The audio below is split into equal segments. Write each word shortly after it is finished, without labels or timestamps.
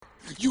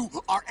You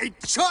are a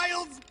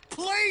child's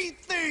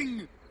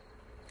plaything!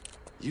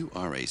 You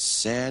are a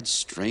sad,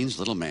 strange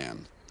little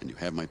man, and you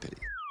have my pity.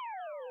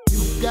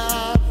 You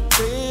got a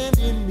friend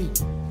in me.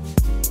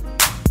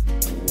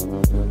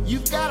 You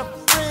got a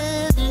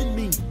friend in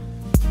me.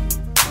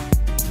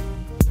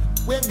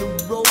 When the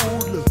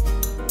road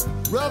looks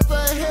rough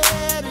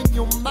ahead and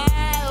you're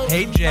miles.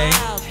 Hey, Jay.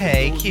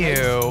 Hey,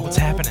 Q. What's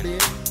happening?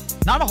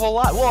 Not a whole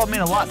lot. Well, I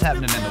mean, a lot's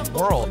happening in the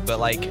world, but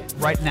like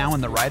right now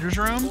in the writer's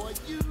room,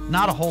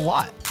 not a whole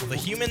lot. Well, the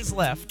humans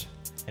left,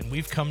 and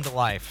we've come to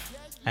life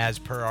as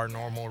per our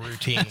normal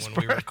routine when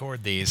we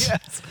record these.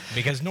 Yes.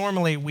 Because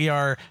normally we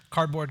are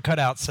cardboard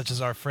cutouts such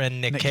as our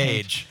friend Nick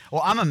Cage.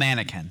 Well, I'm a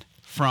mannequin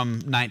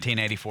from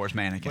 1984's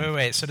Mannequin.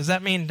 Wait. So does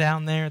that mean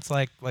down there it's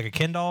like a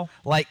Ken doll?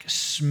 Like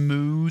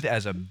smooth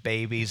as a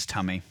baby's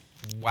tummy.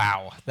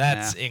 Wow.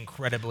 That's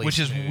incredibly Which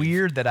is smooth.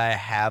 weird that I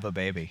have a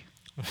baby.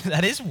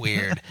 That is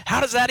weird. How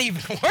does that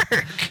even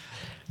work?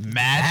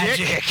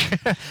 Magic.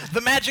 The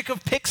magic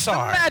of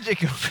Pixar.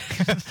 Magic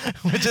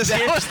of Which is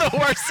That was the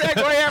worst segue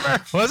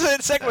ever. Was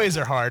it?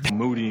 Segways are hard.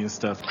 Moody and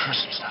stuff.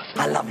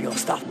 I love your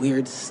stuff.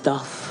 Weird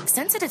stuff.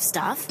 Sensitive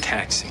stuff.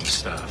 Taxing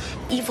stuff.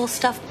 Evil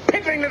stuff.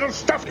 Piddling little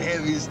stuff!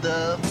 Heavy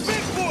stuff.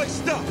 Big boy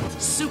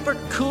stuff! Super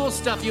cool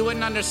stuff you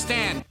wouldn't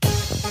understand.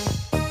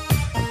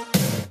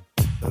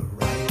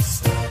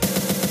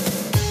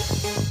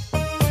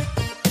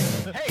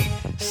 Hey,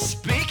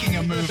 speaking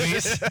of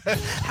movies,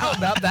 How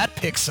about that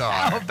Pixar?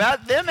 how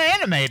about them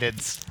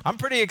animateds? I'm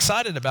pretty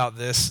excited about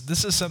this.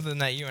 This is something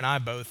that you and I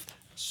both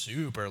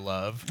super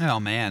love. Oh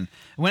man,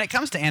 when it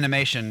comes to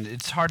animation,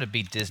 it's hard to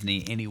beat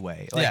Disney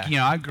anyway. Like Yeah. you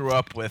know, I grew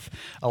up with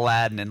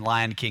Aladdin and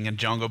Lion King and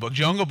Jungle Book.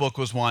 Jungle Book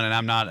was one, and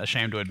I'm not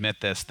ashamed to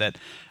admit this, that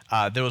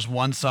there was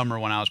one summer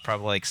when I was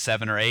probably like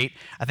 7 or 8.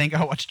 I think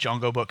I watched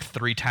Jungle Book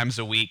 3 times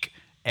a week,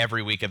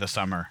 every week of the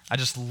summer. I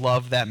just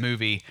love that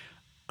movie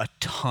a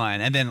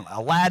ton. And then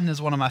Aladdin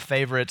is one of my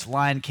favorites.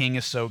 Lion King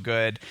is so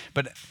good.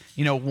 But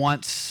you know,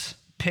 once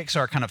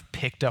Pixar kind of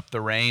picked up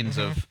the reins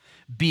of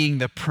being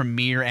the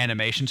premier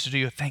animation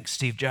studio, thanks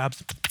Steve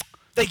Jobs.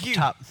 Thank you.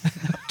 Top,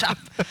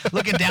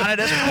 looking down at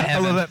us. from I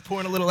heaven. love that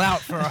pouring a little out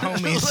for our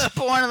homies.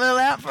 Pouring a little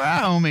out for our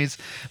homies.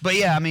 But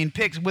yeah, I mean,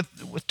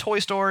 with Toy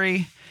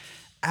Story.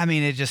 I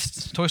mean,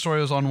 Toy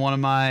Story was on one of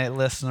my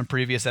lists in a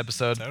previous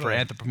episode for Totally.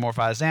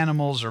 anthropomorphized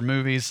animals or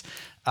movies.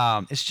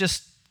 It's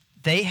just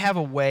they have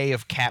a way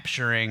of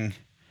capturing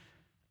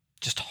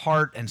just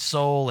heart and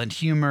soul and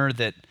humor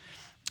that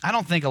I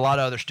don't think a lot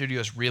of other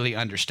studios really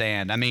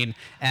understand. I mean,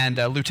 and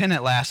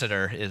Lieutenant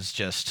Lasseter is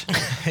just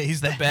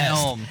He's the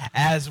best, helm.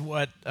 as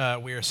what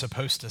we are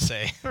supposed to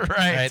say.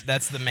 Right.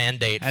 That's the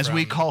mandate. as from-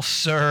 we call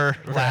Sir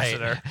Right.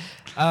 Lasseter.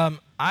 I'm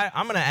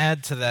going to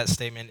add to that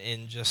statement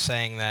in just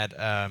saying that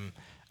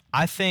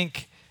I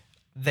think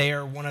they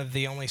are one of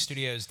the only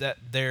studios that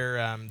their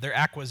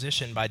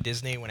acquisition by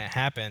Disney when it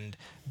happened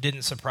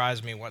didn't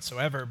surprise me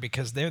whatsoever,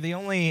 because they're the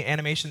only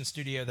animation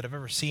studio that I've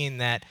ever seen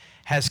that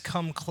has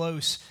come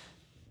close.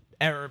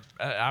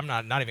 I'm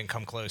not even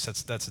come close.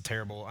 That's a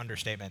terrible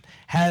understatement.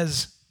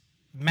 Has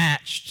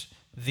matched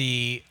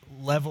the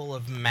level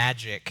of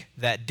magic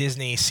that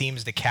Disney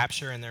seems to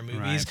capture in their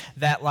movies. Right.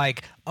 That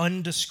like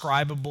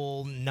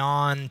undescribable,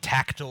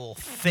 non-tactile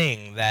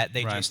thing that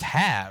they Right. just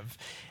have.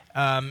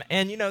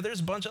 And you know,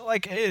 there's a bunch of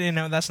like, you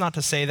know, that's not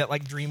to say that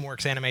like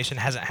DreamWorks Animation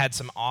hasn't had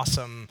some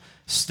awesome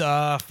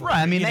stuff. or,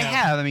 Right, I mean you they know.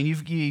 have. I mean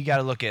you got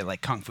to look at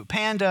like Kung Fu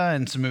Panda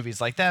and some movies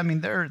like that. I mean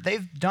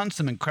they've done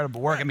some incredible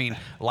work. I mean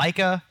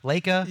Laika.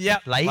 Yeah,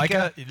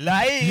 Laika.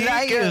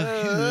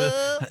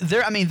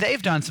 Laika. I mean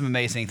they've done some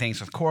amazing things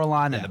with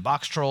Coraline and the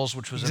Box Trolls,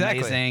 which was Exactly.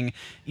 amazing.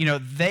 You know,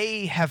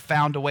 they have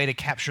found a way to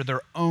capture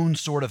their own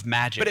sort of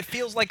magic. But it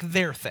feels like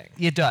their thing.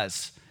 It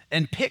does.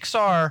 And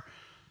Pixar,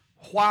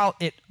 while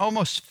it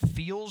almost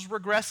feels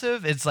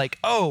regressive, it's like,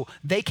 oh,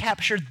 they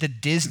captured the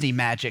Disney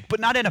magic, but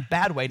not in a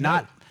bad way.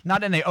 Not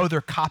in a,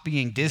 they're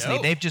copying Disney.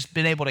 No. They've just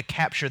been able to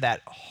capture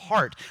that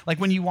heart. Like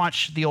when you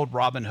watch the old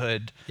Robin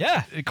Hood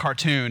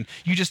cartoon,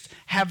 you just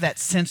have that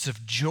sense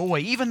of joy.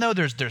 Even though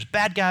there's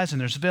bad guys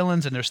and there's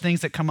villains and there's things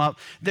that come up,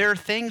 there are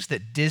things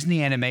that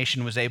Disney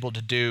Animation was able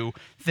to do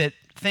that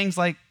things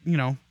like, you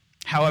know,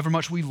 however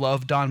much we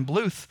love Don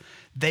Bluth,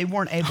 they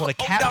weren't able to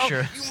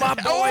capture. You my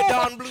boy,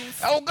 Don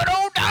Bluth. Oh, good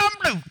old Don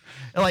Bluth.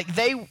 Like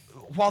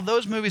while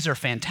those movies are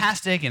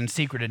fantastic, and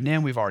Secret and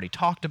Nim we've already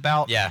talked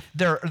about,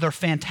 they're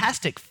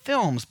fantastic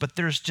films, but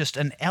there's just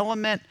an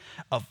element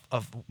of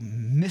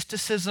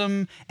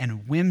mysticism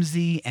and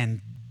whimsy and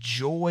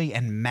joy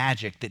and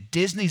magic that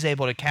Disney's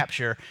able to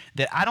capture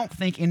that I don't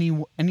think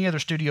any other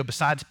studio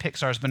besides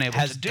Pixar has been able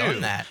to do.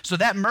 done that. So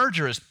that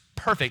merger is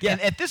perfect. Yeah.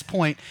 And at this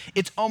point,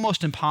 it's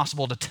almost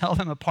impossible to tell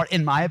them apart,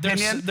 in my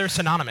opinion. They're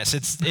synonymous.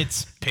 It's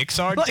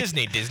Pixar, Like-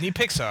 Disney,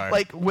 Pixar.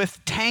 Like with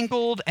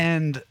Tangled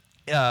and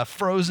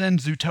Frozen,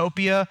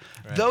 Zootopia,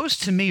 those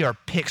to me are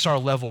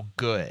Pixar level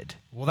good.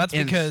 Well, that's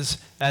because,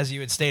 as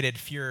you had stated,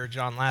 Fuhrer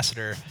John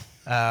Lasseter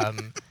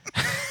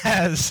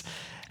has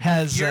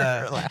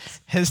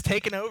has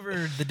taken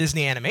over the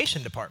Disney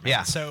animation department.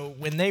 Yeah. So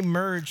when they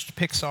merged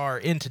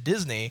Pixar into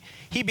Disney,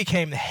 he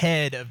became the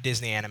head of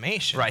Disney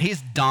Animation. Right.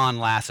 He's Don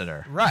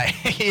Lasseter. Right.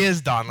 He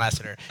is Don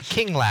Lasseter,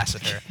 King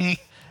Lasseter.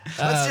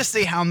 Let's just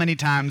see how many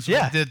times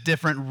the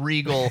different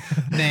regal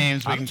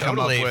names we I'm can come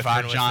totally up with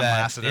fine for with John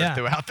that. Lasseter Yeah,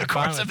 throughout the I'm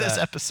fine course of with this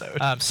that.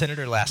 episode.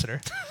 Senator Lasseter.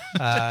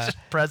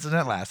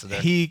 President Lasseter.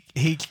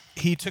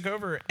 He took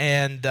over,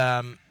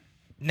 and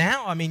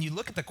now, I mean, you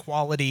look at the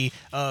quality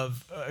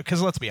of,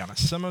 because let's be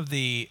honest, some of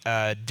the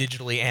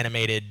digitally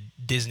animated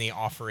Disney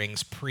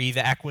offerings pre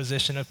the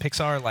acquisition of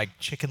Pixar, like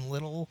Chicken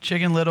Little.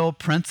 Chicken Little,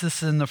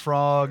 Princess and the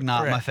Frog,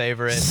 not my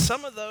favorite.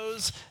 Some of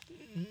those,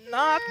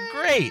 not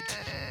great,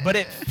 but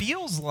it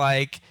feels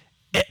like,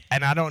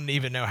 and I don't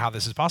even know how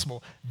this is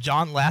possible,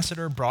 John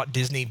Lasseter brought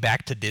Disney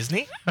back to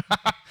Disney?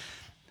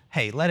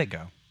 Hey, let it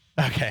go.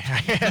 Okay.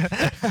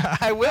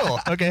 I will.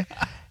 Okay.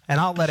 And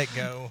I'll let it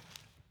go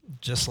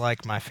just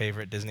like my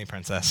favorite Disney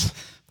princess.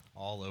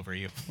 All over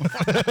you.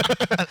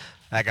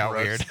 That got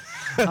weird.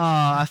 Oh,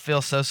 I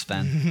feel so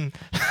Sven.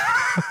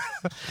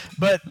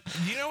 But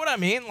you know what I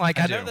mean? Like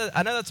I know do.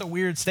 that's a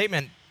weird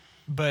statement,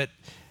 but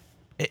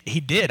he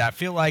did. I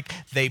feel like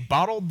they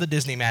bottled the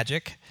Disney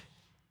magic,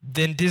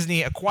 then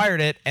Disney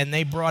acquired it, and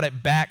they brought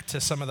it back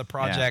to some of the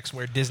projects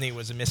where Disney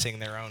was missing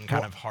their own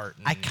kind of heart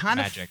and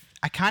magic.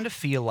 I kind of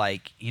feel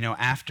like,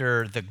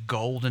 after the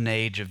golden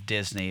age of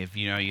Disney, if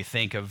you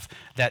think of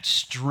that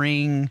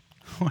string.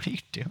 What are you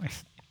doing?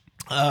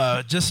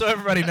 Just so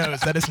everybody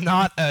knows, that is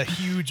not a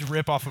huge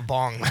rip off of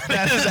Bong.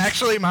 That is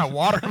actually my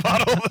water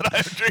bottle that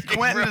I'm drinking.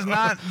 Quentin is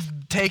not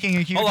taking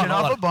a huge hit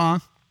off a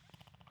bong,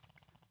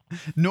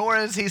 nor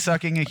is he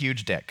sucking a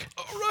huge dick.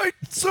 All right,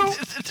 so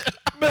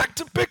back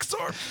to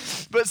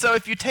Pixar. But so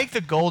if you take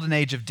the golden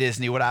age of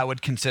Disney, what I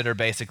would consider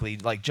basically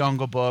like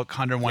Jungle Book,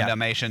 101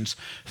 Dalmatians,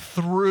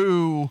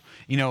 through,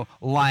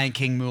 Lion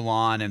King,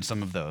 Mulan, and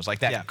some of those, like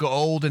that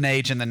golden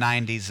age in the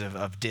 90s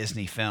of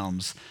Disney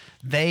films,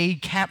 they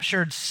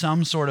captured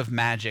some sort of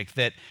magic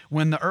that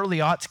when the early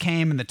aughts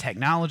came and the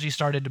technology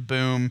started to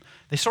boom,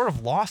 they sort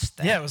of lost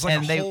that. Yeah, it was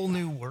like a whole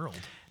new world.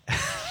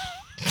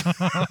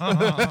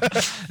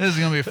 This is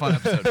going to be a fun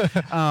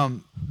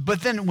episode.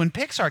 But then when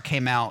Pixar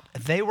came out,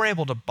 they were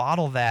able to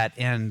bottle that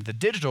in the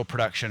digital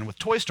production with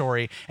Toy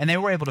Story, and they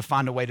were able to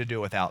find a way to do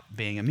it without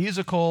being a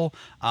musical,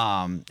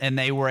 and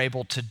they were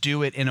able to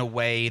do it in a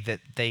way that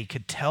they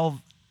could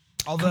tell.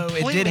 Although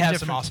it did have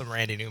some awesome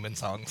Randy Newman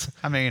songs.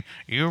 I mean,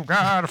 you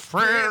got a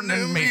friend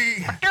in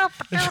me.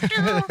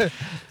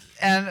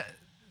 And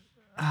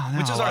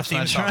which is our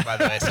theme song, by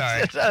the way.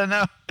 Sorry. I don't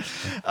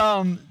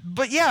know.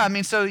 But yeah, I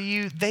mean, so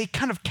they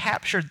kind of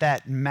captured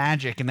that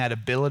magic and that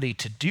ability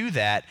to do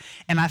that.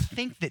 And I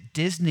think that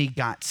Disney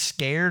got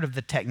scared of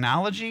the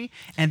technology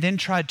and then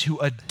tried to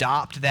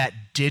adopt that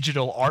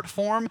digital art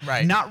form,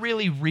 not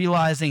really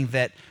realizing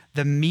that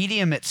the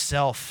medium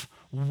itself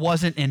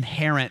wasn't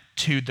inherent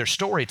to their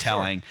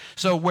storytelling.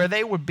 So where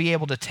they would be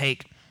able to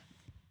take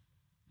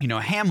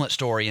a Hamlet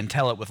story and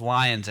tell it with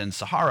lions and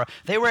Sahara,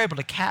 they were able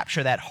to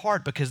capture that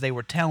heart because they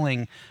were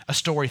telling a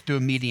story through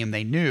a medium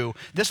they knew.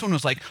 This one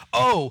was like,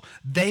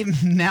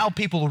 now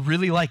people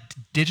really like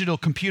digital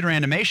computer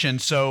animation,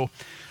 so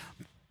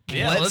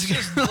let's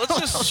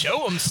just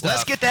show them stuff.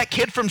 Let's get that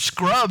kid from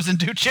Scrubs and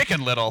do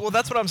Chicken Little. Well,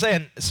 that's what I'm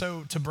saying.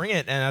 So to bring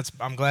it, and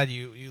I'm glad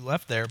you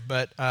left there,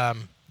 but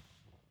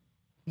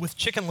with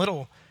Chicken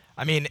Little,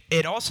 I mean,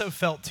 it also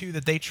felt, too,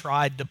 that they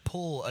tried to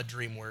pull a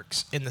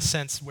DreamWorks in the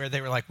sense where they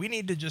were like, we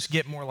need to just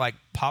get more, like,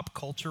 pop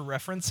culture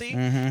referencey,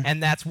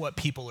 and that's what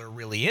people are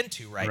really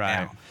into right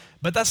now.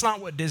 But that's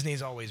not what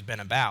Disney's always been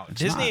about.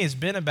 Disney has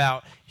been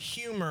about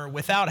humor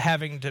without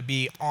having to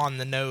be on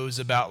the nose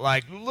about,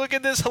 like, look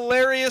at this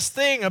hilarious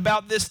thing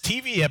about this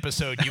TV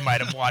episode you might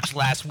have watched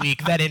last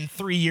week that in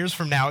 3 years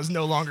from now is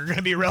no longer going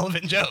to be a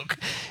relevant joke.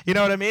 You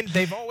know what I mean?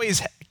 They've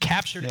always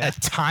captured a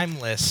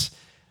timeless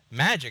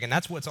magic, and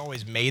that's what's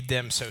always made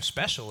them so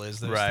special, is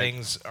those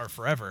things are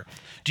forever.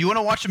 Do you want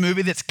to watch a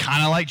movie that's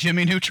kind of like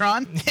Jimmy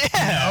Neutron?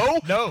 Yeah.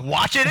 No.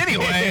 Watch it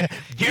anyway.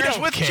 Here's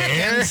with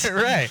chickens.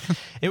 Right.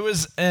 It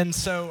was, and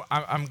so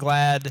I'm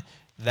glad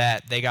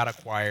that they got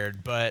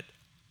acquired, but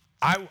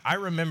I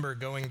remember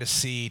going to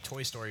see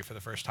Toy Story for the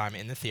first time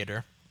in the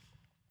theater,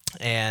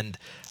 and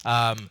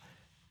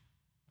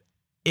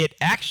it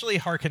actually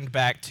harkened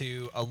back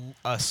to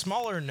a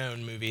smaller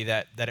known movie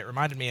that it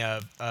reminded me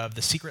of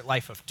The Secret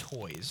Life of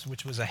Toys,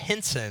 which was a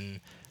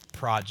Henson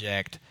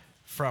project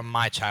from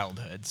my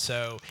childhood.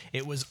 So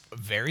it was a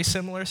very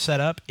similar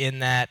setup in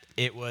that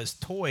it was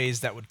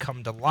toys that would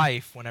come to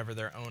life whenever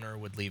their owner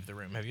would leave the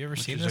room. Have you ever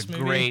seen this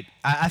movie? Great.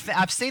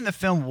 I've seen the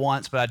film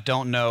once, but I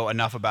don't know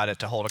enough about it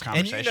to hold a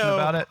conversation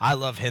about it. I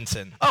love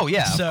Henson. Oh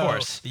yeah, so of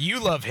course.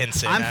 You love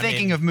Henson. I'm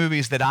thinking of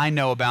movies that I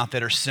know about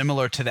that are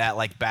similar to that,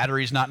 like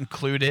Batteries Not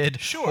Included,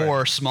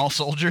 or Small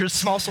Soldiers.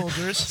 Small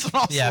Soldiers.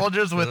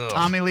 Soldiers with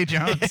Tommy Lee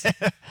Jones.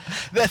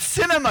 The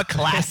cinema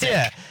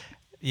classic.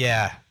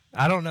 Yeah.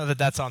 I don't know that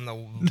that's on the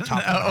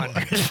top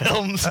 100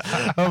 films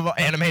of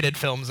animated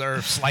films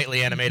or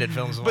slightly animated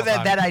films. Of But all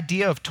time. that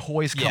idea of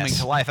toys coming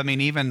to life. I mean,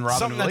 even Robin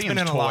Something that's Williams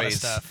been in toys. a lot of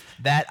stuff.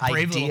 That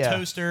Brave idea. Little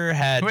Toaster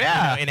had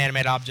Yeah.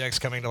 inanimate objects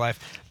coming to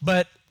life,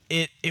 but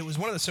it was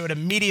one of the, so it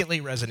immediately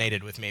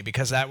resonated with me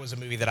because that was a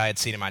movie that I had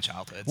seen in my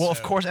childhood. Well, so.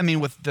 of course. I mean,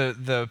 with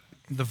the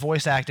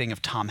voice acting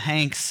of Tom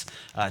Hanks,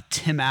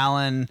 Tim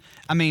Allen.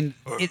 I mean,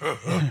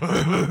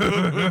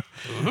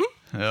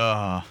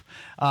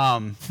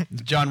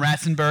 John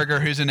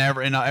Ratzenberger, who's in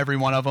every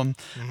one of them.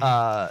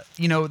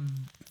 You know,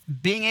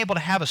 being able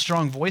to have a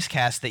strong voice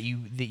cast that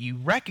you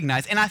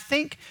recognize, and I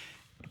think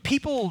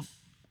people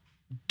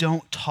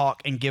don't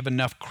talk and give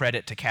enough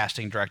credit to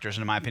casting directors,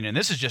 in my opinion.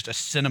 This is just a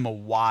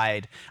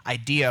cinema-wide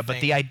idea,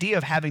 but the idea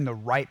of having the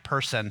right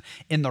person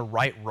in the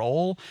right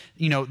role,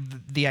 you know,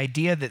 the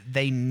idea that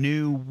they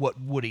knew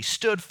what Woody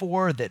stood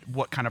for, that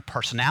what kind of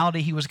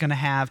personality he was going to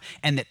have,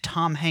 and that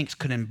Tom Hanks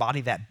could embody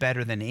that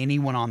better than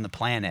anyone on the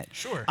planet.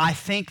 Sure. I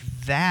think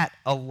that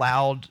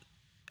allowed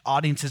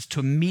audiences to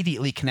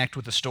immediately connect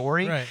with the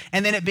story. Right.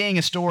 And then it being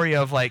a story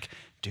of like,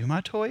 do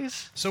my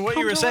toys? So what come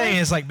you were to saying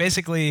life? is like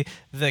basically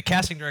the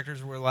casting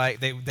directors were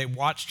like they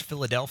watched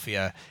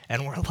Philadelphia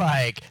and were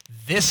like,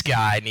 this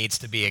guy needs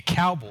to be a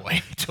cowboy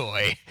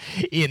toy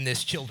in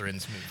this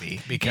children's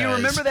movie because Do you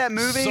remember that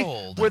movie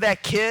sold. where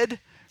that kid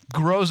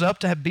grows up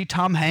to be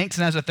Tom Hanks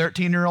and as a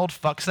 13-year-old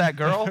fucks that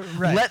girl?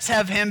 Right. Let's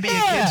have him be a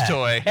Yeah. kid's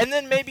toy. And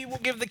then maybe we'll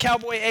give the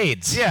cowboy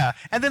AIDS. Yeah,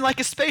 and then like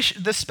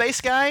the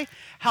space guy.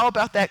 How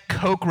about that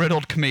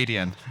coke-riddled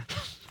comedian?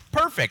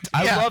 Perfect.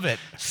 I Yeah. love it.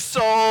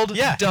 Sold.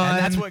 Yeah, Done. and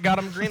that's what got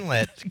him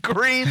greenlit.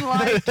 Green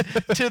light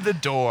to the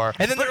door.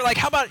 And then they were like,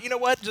 how about, you know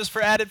what, just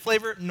for added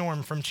flavor,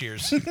 Norm from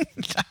Cheers.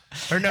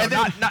 Or no, And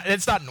then- not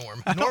it's not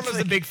Norm. Norm is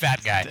the big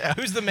fat guy.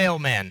 Who's the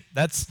mailman?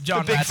 That's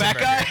John big fat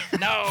guy? Ratzenberger.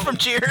 No. From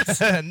Cheers?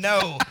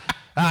 No.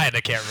 I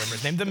can't remember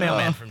his name. The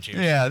mailman from Cheers.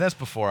 Yeah, that's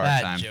before our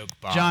That time. joke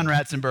bombed. John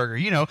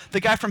Ratzenberger, you know, the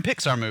guy from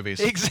Pixar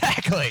movies.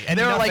 Exactly. And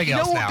They were like, nothing you know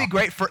else what would now. be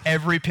great for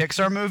every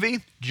Pixar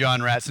movie?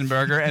 John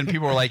Ratzenberger. And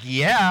people were like,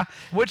 yeah,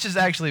 which has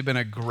actually been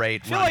a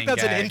great I feel like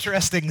that's gag. an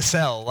interesting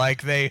sell.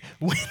 Like they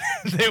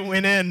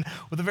went in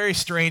with a very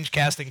strange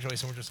casting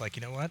choice and were just like,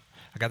 you know what?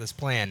 I got this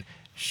plan.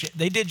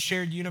 They did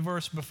shared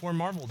universe before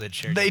Marvel did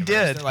shared They universe.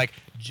 did. They're like,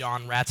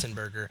 John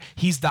Ratzenberger,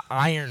 he's the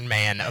Iron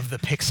Man of the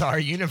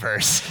Pixar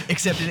universe.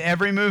 Except in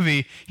every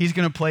movie, he's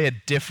going to play a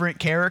different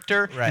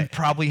character and Right.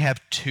 probably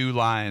have 2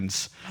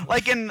 lines.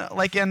 Like in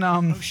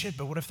Oh shit,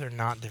 but what if they're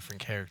not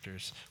different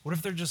characters? What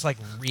if they're just like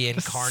Same.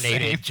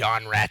 reincarnated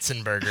John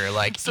Ratzenberger?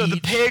 Like So the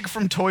each- pig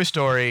from Toy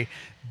Story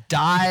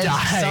dies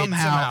Died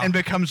somehow. and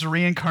becomes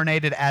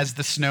reincarnated as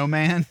the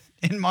snowman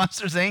in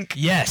Monsters, Inc.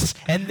 Yes,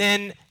 and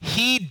then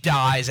he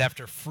dies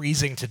after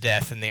freezing to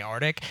death in the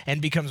Arctic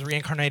and becomes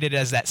reincarnated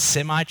as that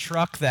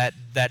semi-truck that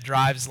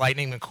drives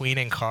Lightning McQueen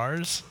in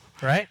Cars,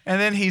 right? And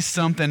then he's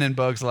something in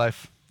Bug's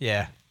Life.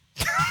 Yeah.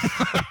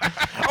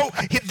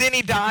 Then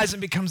he dies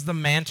and becomes the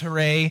Manta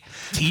Ray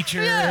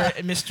teacher,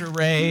 Mr.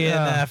 Ray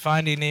in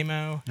Finding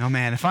Nemo. Oh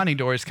man, Finding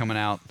Dory's coming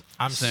out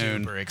I'm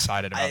soon. super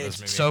excited about this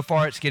movie. So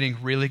far, it's getting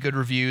really good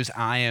reviews.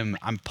 I'm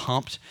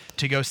pumped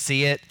to go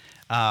see it.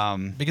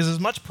 Because as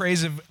much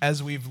praise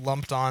as we've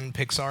lumped on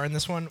Pixar in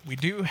this one, we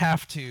do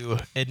have to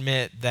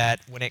admit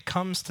that when it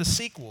comes to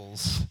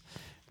sequels,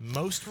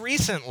 most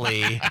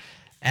recently,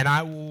 and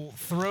I will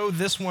throw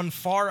this one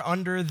far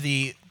under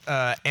the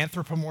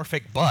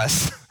anthropomorphic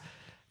bus,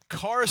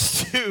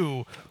 Cars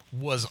 2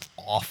 was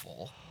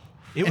awful.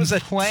 It was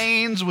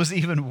Planes was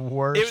even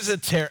worse. It was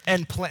a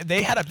and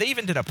they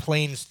even did a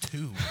Planes 2.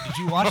 Did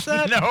you watch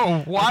that?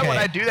 No, why would Okay.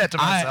 I do that to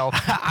myself?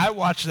 I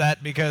watched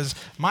that because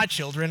my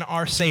children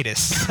are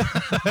sadists.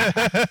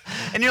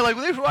 And you're like,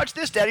 well, if you watch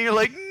this, Daddy, and you're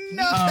like,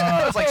 no.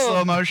 It was like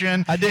slow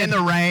motion. I did. In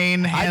the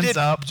rain, hands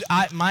up.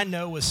 My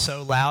no was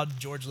so loud,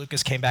 George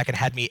Lucas came back and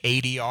had me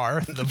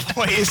ADR the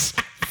voice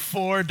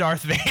for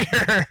Darth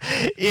Vader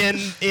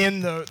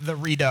in the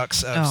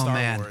redux of Star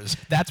man. Wars.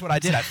 That's what I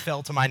did. I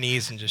fell to my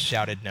knees and just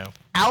shouted no.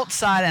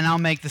 Outside, and I'll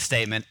make the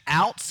statement,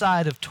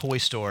 outside of Toy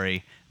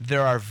Story,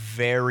 there are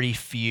very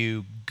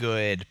few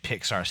good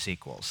Pixar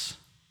sequels.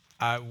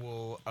 I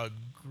will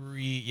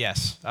agree.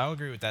 Yes, I'll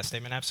agree with that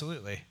statement.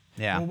 Absolutely.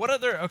 Yeah. Well, what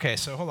other? Okay,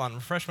 so hold on.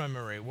 Refresh my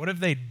memory. What have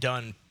they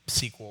done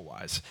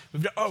sequel-wise?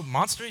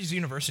 Monsters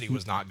University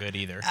was not good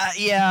either.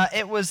 Yeah,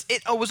 it was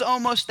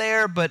almost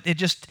there, but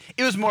it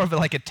was more of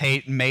like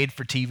a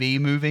made-for-TV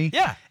movie.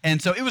 Yeah.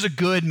 And so it was a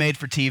good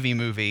made-for-TV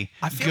movie.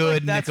 I feel Good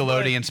like that's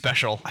Nickelodeon what-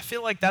 special. I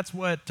feel like that's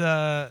what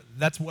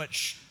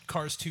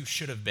Cars 2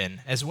 should have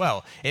been as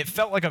well. It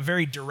felt like a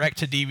very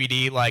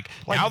direct-to-DVD, like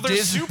now there's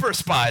Disney- super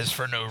spies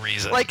for no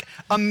reason. Like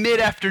a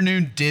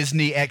mid-afternoon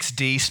Disney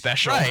XD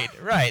special.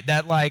 Right.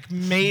 That like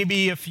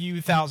maybe a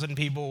few thousand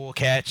people will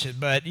catch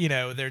it, but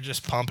they're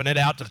just pumping it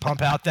out to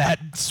pump out that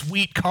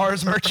sweet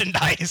Cars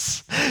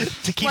merchandise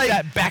to keep Like,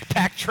 that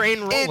backpack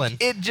train rolling.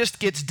 It just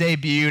gets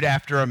debuted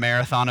after a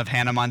marathon of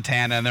Hannah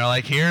Montana, and they're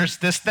like, here's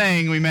this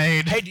thing we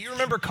made. Hey, do you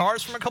remember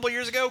Cars from a couple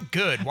years ago?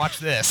 Good, watch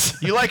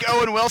this. You like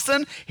Owen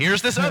Wilson?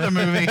 Here's this other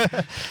movie.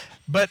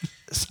 But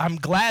I'm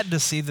glad to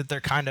see that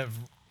they're kind of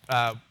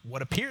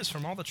what appears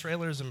from all the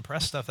trailers and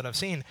press stuff that I've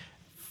seen.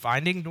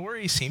 Finding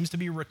Dory seems to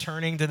be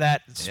returning to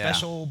that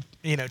special,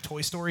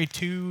 Toy Story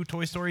 2,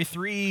 Toy Story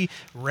 3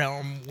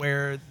 realm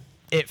where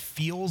it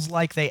feels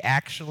like they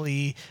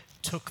actually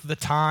took the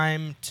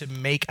time to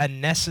make a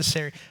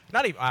necessary,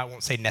 not even, I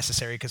won't say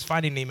necessary, because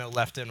Finding Nemo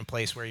left in a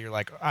place where you're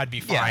like, I'd be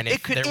fine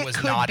if there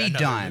was not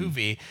another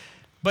movie.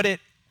 But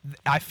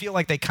I feel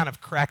like they kind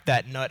of cracked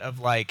that nut of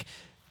like,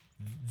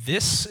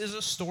 this is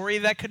a story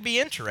that could be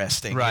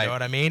interesting, right. You know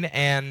what I mean?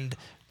 And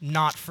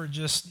not for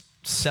just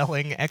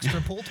selling extra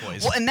pool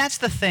toys. Well, and that's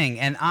the thing,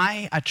 and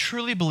I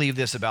truly believe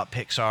this about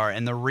Pixar,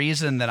 and the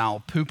reason that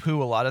I'll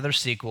poo-poo a lot of their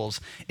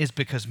sequels is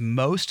because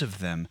most of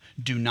them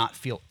do not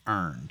feel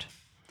earned.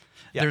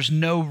 Yeah. There's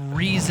no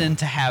reason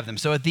to have them.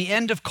 So at the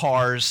end of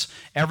Cars,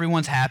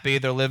 everyone's happy.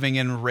 They're living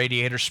in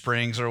Radiator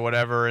Springs or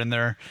whatever, and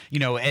they're,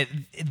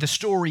 the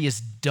story is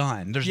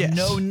done. There's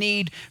no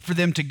need for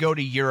them to go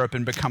to Europe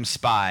and become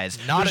spies.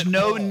 There's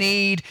no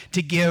need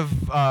to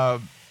give,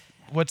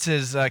 what's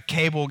his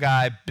cable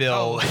guy,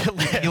 Bill?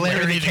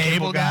 Larry the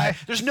Cable Guy.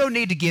 There's no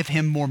need to give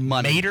him more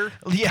money. Mater?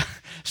 Yeah.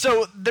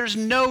 So there's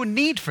no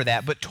need for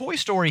that. But Toy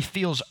Story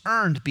feels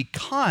earned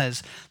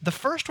because the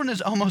first one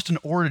is almost an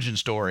origin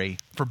story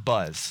for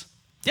Buzz.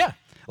 Yeah.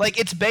 Like,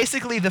 it's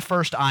basically the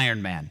first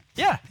Iron Man.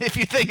 Yeah. If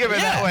you think of it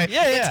that way.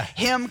 Yeah. It's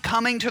him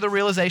coming to the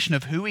realization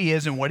of who he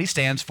is and what he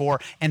stands for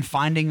and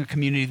finding a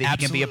community that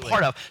he can be a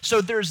part of.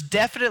 So there's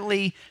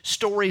definitely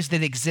stories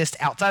that exist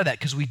outside of that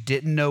because we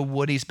didn't know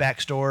Woody's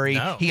backstory.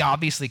 No. He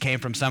obviously came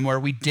from somewhere.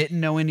 We didn't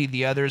know any of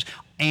the others.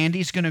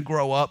 Andy's going to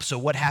grow up, so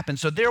what happened?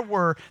 So there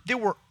were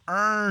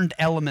earned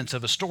elements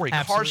of a story.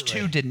 Absolutely. Cars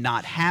 2 did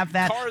not have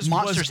that. Cars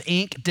Monsters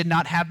Inc. did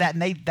not have that,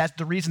 and that's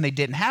the reason they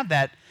didn't have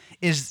that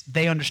is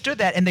they understood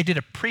that, and they did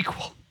a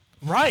prequel.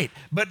 Right.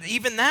 But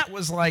even that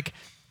was like,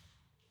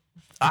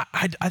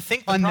 I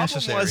think the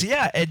unnecessary. problem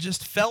was, it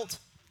just felt,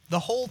 the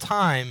whole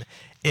time,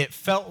 it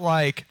felt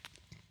like,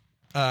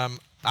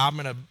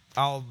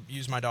 I'll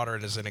use my daughter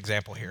as an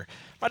example here.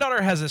 My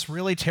daughter has this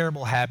really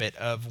terrible habit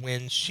of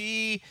when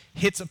she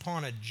hits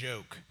upon a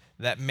joke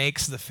that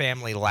makes the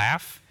family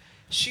laugh,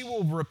 she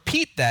will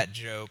repeat that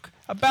joke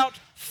about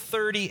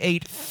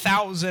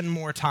 38,000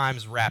 more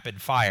times rapid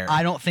fire.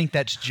 I don't think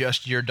that's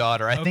just your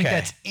daughter. I think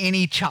that's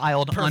any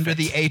child under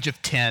the age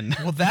of 10.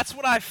 Well, that's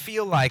what I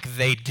feel like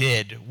they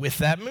did with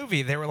that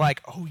movie. They were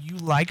like, oh, you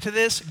liked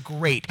this?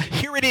 Great.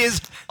 Here it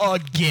is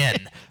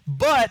again.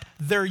 But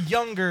they're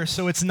younger,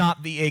 so it's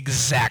not the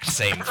exact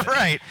same thing.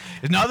 Right.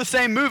 It's not the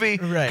same movie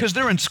because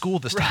they're in school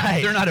this time.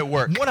 Right. They're not at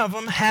work. One of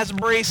them has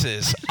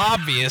braces.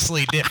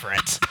 Obviously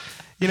different.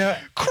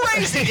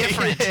 Crazy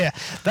different. Yeah,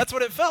 that's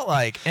what it felt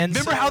like. And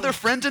remember how they're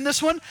friends in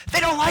this one? They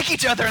don't like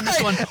each other in this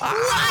one.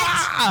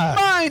 What?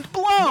 Mind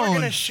blown. We're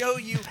going to show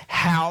you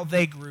how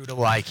they grew to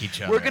like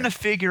each other. We're going to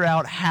figure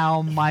out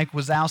how Mike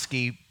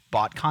Wazowski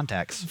bought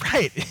contacts.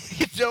 Right.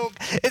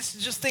 It's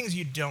just things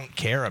you don't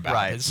care about.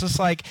 Right. It's just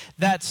like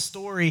that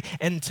story.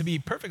 And to be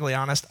perfectly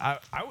honest, I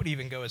would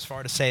even go as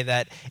far to say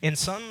that in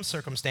some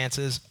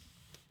circumstances,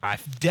 I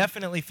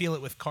definitely feel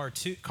it with Cars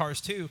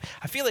 2.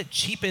 I feel it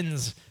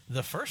cheapens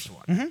the first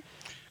one. Mm-hmm.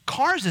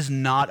 Cars is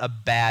not a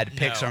bad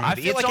Pixar movie. I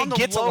feel it's like on it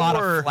gets the a lot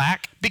of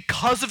flack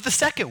because of the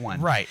second one.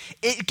 Right.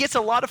 It gets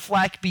a lot of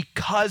flack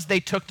because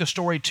they took the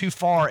story too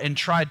far and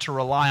tried to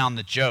rely on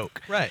the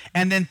joke. Right.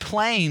 And then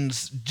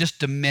Planes just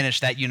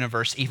diminished that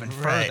universe even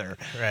further.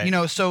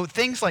 Right. So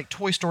things like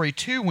Toy Story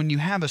 2, when you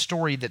have a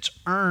story that's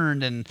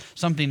earned and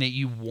something that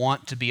you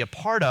want to be a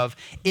part of,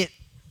 it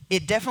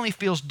definitely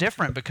feels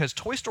different because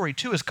Toy Story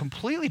 2 is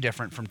completely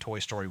different from Toy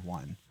Story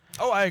 1.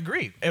 Oh, I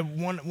agree.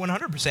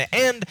 100%.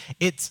 And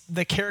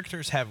the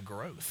characters have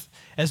growth.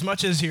 As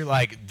much as you're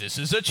like, this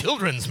is a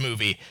children's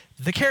movie,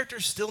 the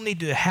characters still need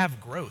to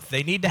have growth.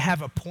 They need to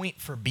have a point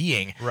for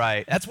being.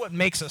 Right. That's what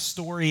makes a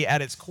story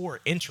at its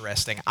core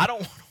interesting. I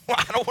don't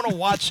want to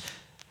watch...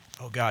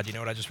 Oh, God, you know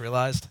what I just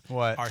realized?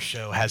 What? Our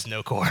show has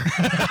no core.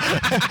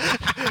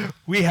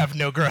 We have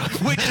no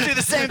growth. We just do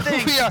the same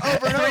thing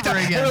over and over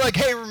again. They're like,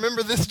 hey,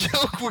 remember this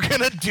joke? We're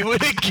going to do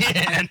it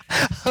again.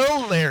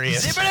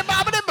 Hilarious.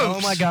 Zippity-boppity-boops. Oh,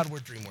 my God, we're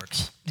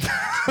DreamWorks.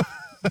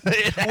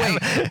 Wait,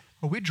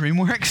 are we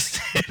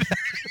DreamWorks?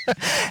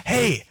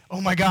 Hey,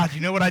 oh my God, you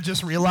know what I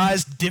just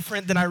realized?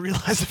 Different than I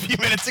realized a few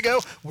minutes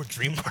ago? We're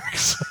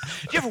DreamWorks.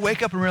 Do you ever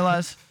wake up and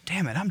realize,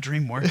 damn it, I'm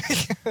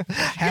DreamWorks? You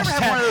ever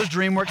have one of those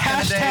DreamWorks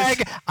kind of days?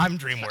 Hashtag, I'm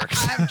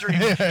DreamWorks. I'm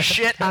DreamWorks.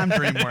 Shit, I'm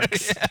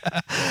DreamWorks.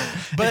 Yeah.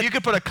 But if you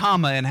could put a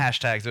comma in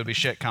hashtags, it would be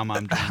shit, comma,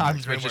 I'm DreamWorks. I'm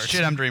Which is DreamWorks.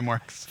 shit, I'm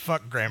DreamWorks.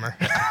 Fuck grammar.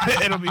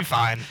 It'll be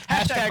fine.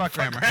 Hashtag fuck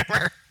grammar.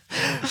 But,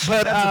 That's a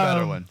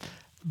better one.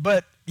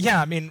 But,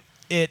 yeah, I mean...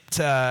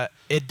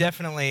 It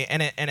definitely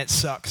and it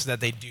sucks that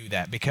they do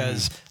that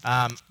because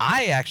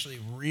I actually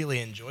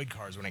really enjoyed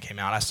Cars when it came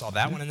out. I saw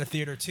that one in the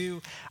theater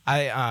too.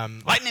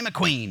 Lightning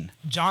McQueen.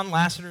 John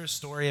Lasseter's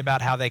story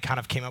about how they kind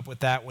of came up with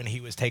that when he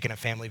was taking a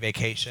family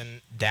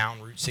vacation down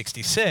Route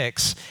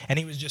 66, and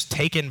he was just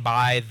taken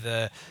by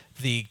the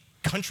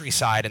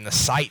countryside and the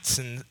sights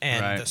and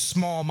Right. the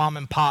small mom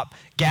and pop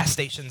gas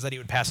stations that he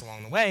would pass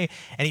along the way,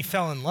 and he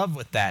fell in love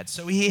with that.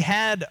 So he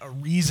had a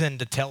reason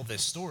to tell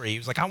this story. He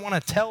was like, I want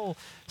to tell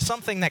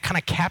something that kind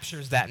of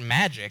captures that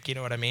magic, you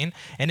know what I mean?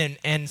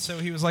 And so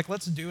he was like,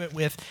 let's do it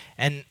with,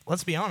 and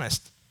let's be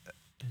honest,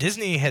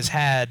 Disney has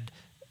had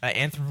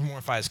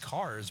anthropomorphized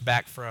cars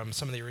back from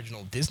some of the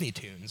original Disney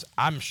tunes.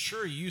 I'm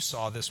sure you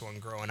saw this one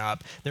growing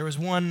up. There was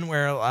one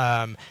where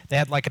they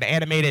had like an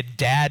animated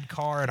dad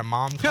car and a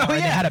mom car, and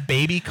they had a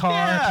baby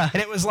car,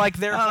 and it was like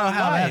their I don't know whole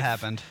how life. that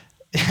happened.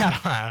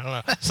 I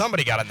don't know.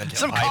 Somebody got in the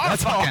Some tailpipe. car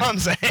That's all fucking. I'm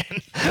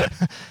saying.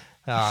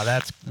 Oh,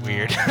 that's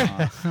weird.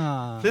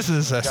 This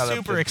is a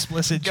super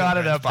explicit Got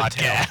it children's up the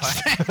podcast.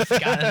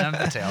 tailpipe. Got it up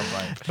the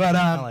tailpipe. But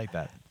I like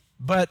that.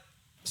 But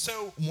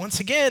so once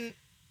again,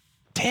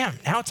 damn,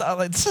 now it's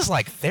like, this is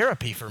like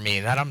therapy for me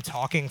that I'm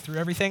talking through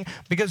everything,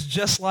 because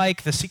just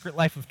like The Secret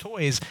Life of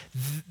Toys,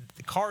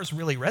 the Cars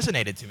really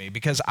resonated to me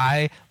because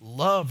I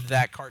loved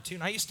that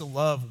cartoon. I used to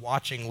love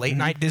watching late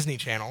night Disney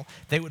Channel.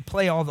 They would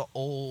play all the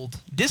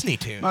old Disney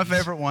tunes. My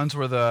favorite ones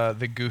were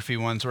the goofy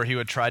ones where he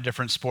would try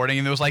different sporting,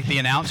 and there was like the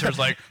announcers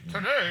like,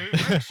 today,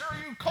 make sure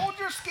you hold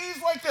your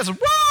skis like this.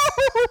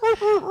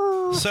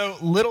 So,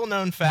 little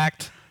known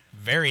fact,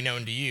 very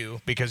known to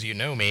you because you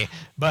know me,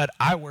 but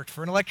I worked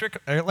for an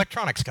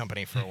electronics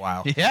company for a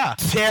while. Yeah.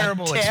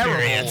 Terrible A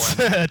terrible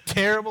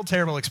experience.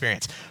 terrible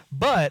experience.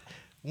 But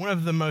one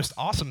of the most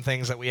awesome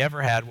things that we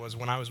ever had was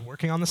when I was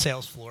working on the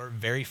sales floor,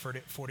 very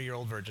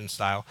 40-year-old virgin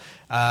style.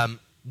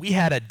 We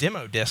had a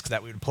demo disc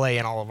that we would play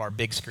in all of our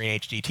big screen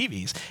HD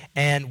TVs,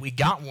 and we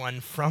got one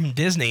from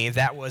Disney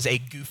that was a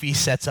Goofy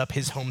sets up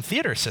his home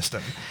theater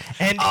system,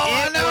 and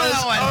it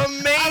was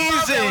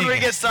amazing. Where he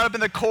gets set up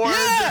in the cords.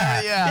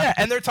 Yeah,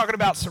 and they're talking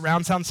about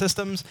surround sound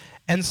systems,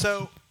 and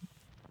so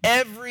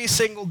every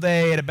single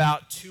day at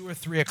about 2 or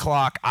 3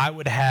 o'clock, I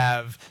would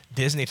have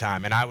Disney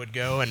time, and I would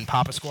go and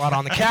pop a squat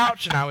on the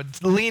couch, and I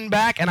would lean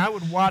back, and I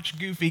would watch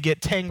Goofy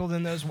get tangled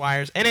in those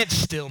wires, and it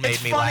still made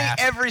It's me funny laugh.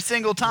 every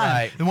single time.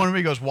 Right. The one where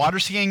he goes water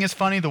skiing is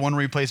funny. The one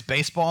where he plays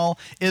baseball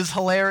is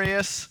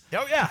hilarious.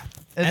 Oh yeah,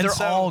 And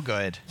they're all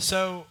good.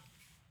 So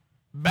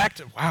back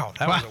to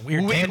that was a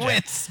weird we tangent.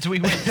 went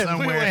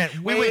somewhere.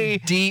 We went way-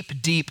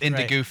 deep into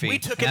Right. Goofy. We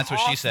took and an that's what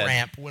she said.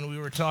 off-ramp when we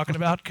were talking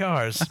about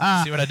cars.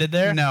 See what I did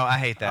there? No, I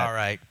hate that. All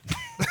right.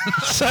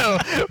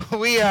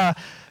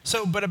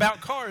 But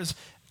about cars,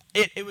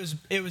 it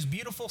was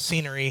beautiful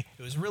scenery.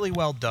 It was really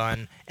well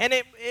done, and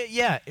it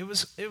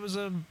was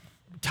a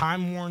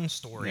time-worn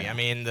story. Yeah. I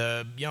mean,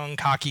 the young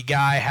cocky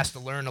guy has to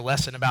learn a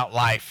lesson about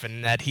life,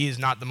 and that he is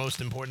not the most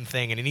important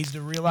thing, and he needs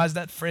to realize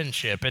that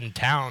friendship in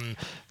town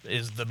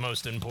is the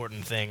most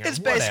important thing. Or It's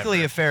basically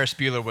whatever. if Ferris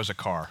Bueller was a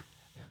car.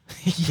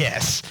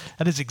 Yes,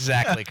 that is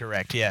exactly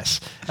correct. Yes,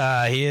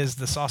 he is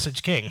the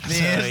sausage king. He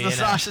so, is you the know.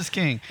 sausage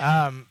king.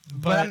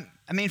 But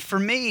I mean, for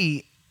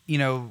me, you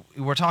know,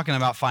 we're talking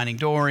about Finding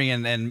Dory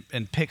and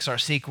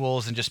Pixar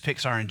sequels and just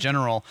Pixar in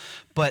general.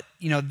 But,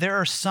 you know, there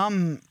are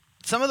some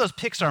of those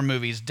Pixar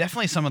movies,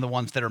 definitely some of the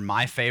ones that are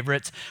my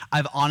favorites,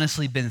 I've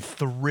honestly been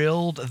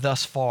thrilled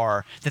thus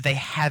far that they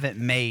haven't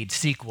made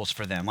sequels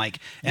for them. Like,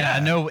 and I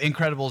know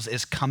Incredibles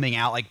is coming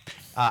out. Like,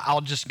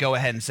 I'll just go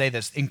ahead and say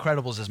this.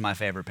 Incredibles is my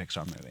favorite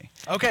Pixar movie.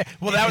 okay,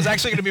 well, that was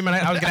actually going to be my.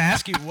 I was going to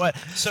ask you what.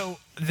 So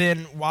then,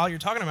 while you're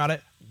talking about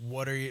it,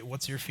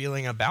 what's your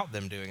feeling about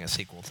them doing a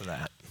sequel to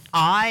that?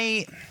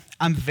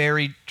 I'm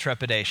very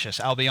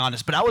trepidatious, I'll be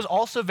honest. But I was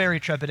also very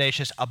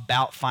trepidatious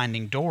about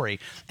Finding Dory.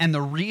 And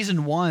the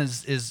reason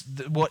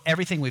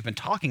everything we've been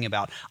talking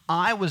about.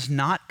 I was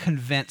not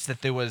convinced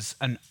that there was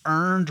an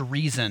earned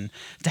reason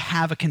to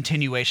have a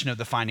continuation of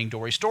the Finding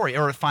Dory story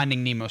or a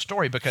Finding Nemo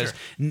story, because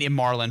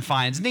Marlin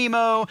finds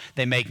Nemo,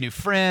 they make new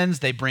friends,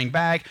 they bring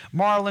back,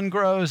 Marlin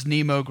grows,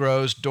 Nemo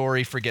grows,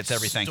 Dory forgets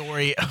everything.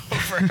 Story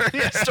over.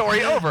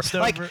 Story over.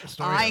 Story over.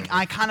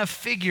 I kind of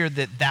figured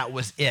that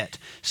was it.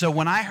 So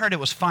when I heard it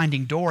was Finding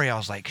Dory, I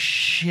was like,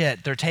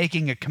 shit, they're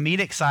taking a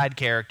comedic side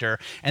character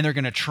and they're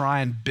going to try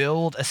and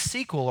build a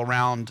sequel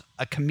around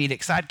a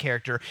comedic side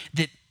character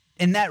that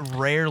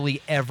rarely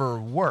ever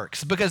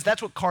works, because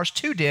that's what Cars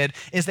 2 did,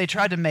 is they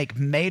tried to make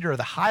Mater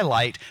the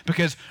highlight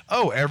because,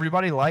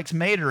 everybody likes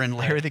Mater and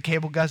Larry the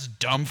Cable Guy's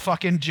dumb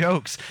fucking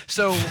jokes.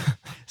 So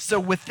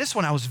with this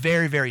one, I was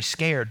very, very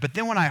scared. But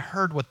then when I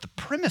heard what the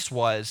premise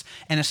was,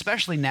 and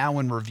especially now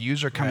when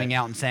reviews are coming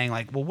out and saying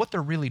like, well, what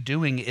they're really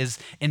doing is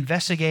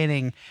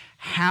investigating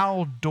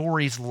how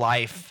Dory's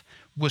life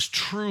was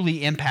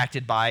truly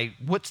impacted by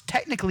what's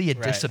technically a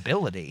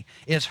disability,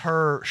 is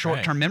her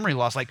short-term memory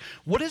loss. Like,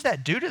 what does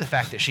that do to the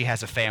fact that she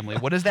has a family?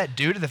 What does that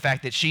do to the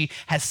fact that she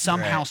has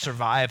somehow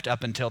survived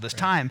up until this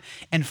time?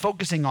 And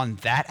focusing on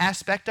that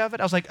aspect of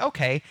it, I was like,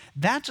 okay,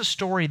 that's a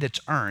story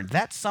that's earned.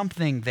 That's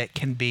something that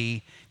can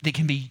be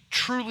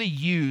truly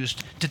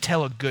used to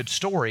tell a good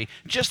story,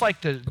 just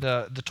like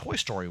the Toy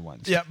Story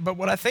ones. Yeah, but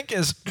what I think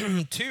is,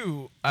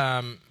 too,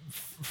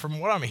 from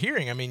what I'm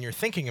hearing, I mean, you're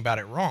thinking about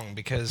it wrong,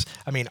 because,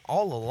 I mean,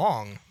 all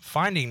along,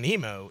 Finding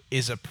Nemo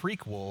is a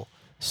prequel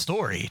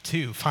story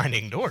to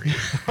Finding Dory.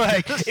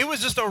 Like, it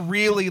was just a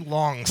really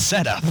long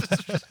setup.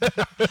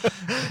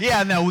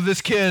 Yeah, no,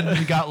 this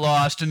kid got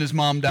lost and his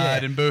mom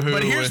died and boo-hoo.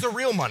 But here's the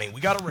real money.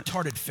 We got a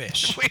retarded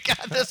fish. We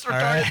got this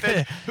retarded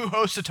fish who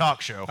hosts a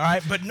talk show. All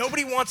right, but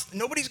nobody's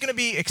going to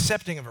be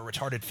accepting of a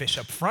retarded fish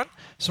up front,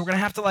 so we're going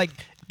to have to, like,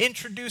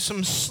 introduce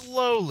them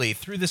slowly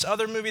through this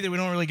other movie that we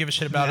don't really give a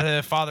shit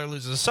about. Father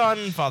loses a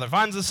son, father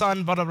finds a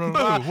son, blah, blah, blah,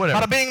 blah.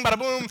 Whatever. Bada bing, bada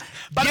boom.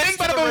 Bada Gets bing,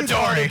 to bada the boom,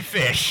 Dory. retarded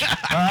fish.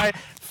 All right?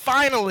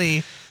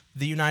 Finally,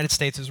 the United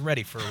States is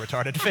ready for a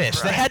retarded fish.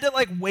 They had to,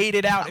 like, wait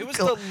it out. It was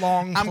the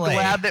long I'm play.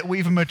 glad that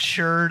we've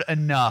matured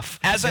enough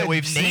As that a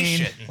we've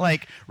nation. seen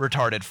like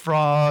retarded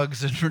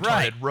frogs and retarded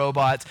Right.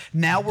 robots.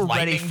 Now we're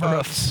ready Lightning for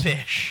bugs. a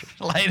fish.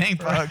 Lightning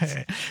bugs.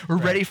 We're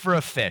ready for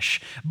a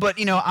fish. But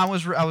you know, I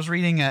was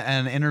reading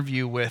an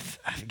interview with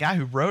a guy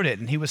who wrote it,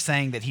 and he was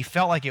saying that he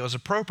felt like it was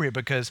appropriate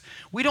because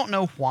we don't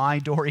know why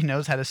Dory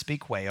knows how to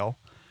speak whale.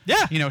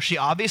 Yeah. You know, she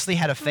obviously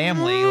had a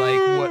family.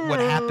 Like,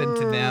 what happened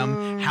to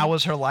them? How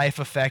was her life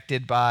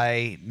affected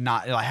by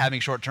not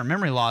having short-term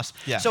memory loss?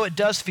 Yeah. So it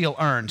does feel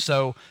earned.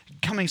 So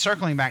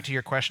circling back to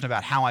your question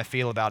about how I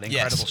feel about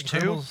Yes, Incredibles 2,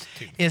 Incredibles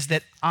 2. is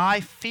that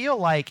I feel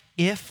like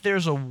if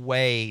there's a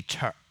way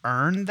to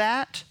earn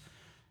that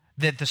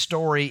the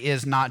story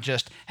is not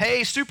just,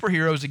 hey,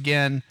 superheroes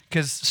again,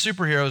 because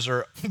superheroes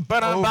are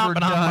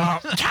overdone.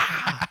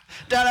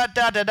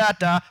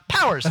 Da-da-da-da-da-da.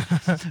 Powers.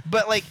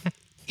 But, like,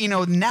 you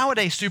know,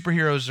 nowadays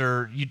superheroes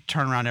you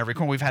turn around every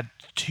corner. We've had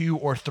 2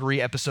 or 3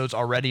 episodes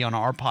already on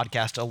our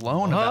podcast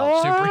alone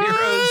about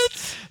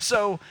superheroes.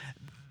 So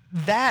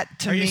that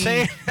to me is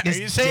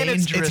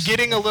dangerous. it's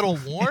getting a little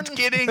worn? It's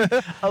getting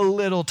a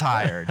little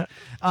tired,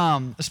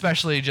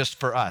 especially just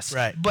for us.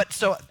 Right. But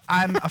so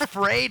I'm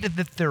afraid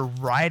that they're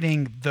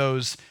writing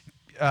those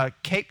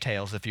cape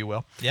tails, if you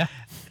will. Yeah.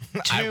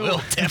 I will,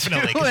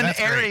 definitely. To 'cause an that's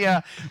great.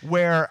 area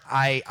where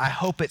I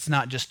hope it's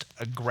not just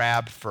a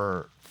grab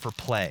for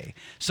play.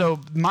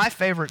 So my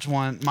favorite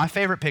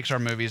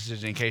Pixar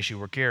movies, in case you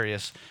were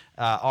curious,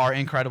 are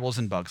Incredibles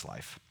and Bug's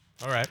Life.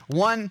 All right.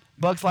 One,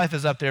 Bug's Life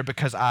is up there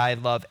because I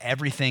love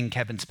everything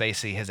Kevin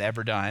Spacey has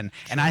ever done,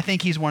 and I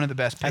think he's one of the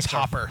best As Pixar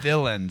Hopper.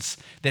 villains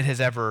that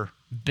has ever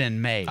been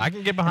made. I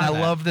can get behind and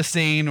that. I love the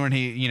scene when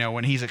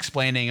he's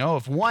explaining,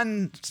 if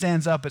one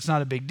stands up, it's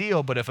not a big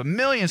deal, but if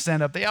 1,000,000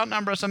 stand up, they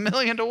outnumber us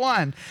 1,000,000 to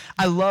 1.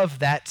 I love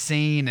that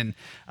scene, and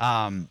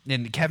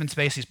Kevin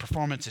Spacey's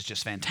performance is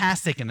just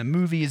fantastic, and the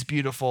movie is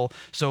beautiful.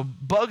 So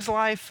Bug's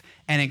Life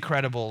and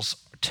Incredibles,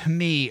 to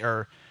me,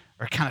 are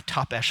kind of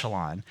top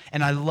echelon.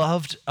 And I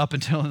loved up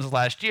until this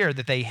last year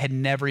that they had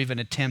never even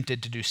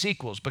attempted to do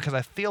sequels, because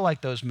I feel like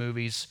those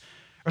movies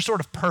are sort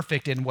of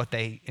perfect in what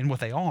they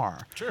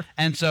are. Sure.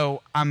 And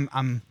so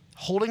I'm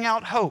holding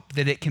out hope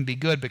that it can be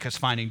good because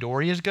Finding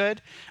Dory is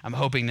good. I'm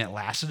hoping that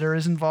Lasseter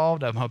is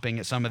involved. I'm hoping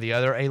that some of the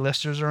other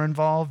A-listers are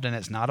involved, and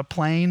it's not a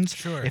Planes.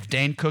 Sure. If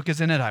Dane Cook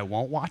is in it, I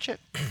won't watch it.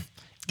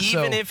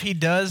 Even if he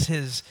does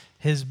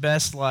his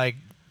best, like,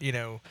 you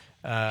know,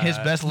 his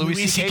best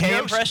Louis C.K.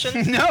 jokes?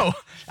 impression? No,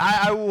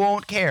 I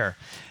won't care.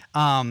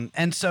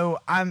 And so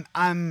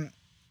I'm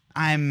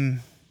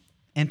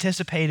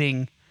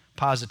anticipating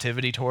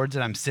positivity towards it.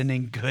 I'm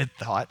sending good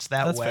thoughts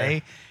that way,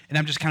 fair. and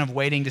I'm just kind of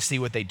waiting to see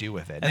what they do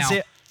with it. And Now,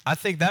 see, I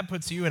think that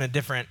puts you in a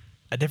different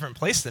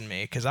place than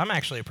me, because I'm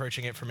actually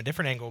approaching it from a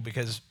different angle.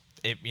 Because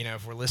if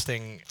we're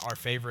listing our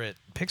favorite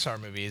Pixar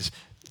movies,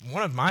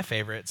 one of my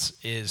favorites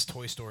is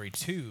Toy Story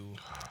 2,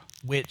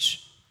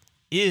 which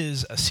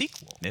is a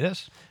sequel. it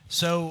is.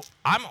 So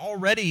I'm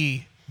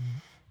already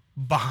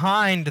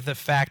behind the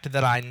fact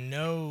that I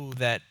know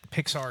that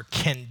Pixar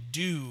can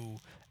do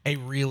a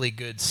really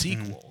good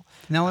sequel.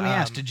 Now let me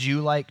ask: did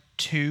you like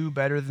 2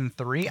 better than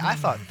 3? I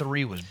thought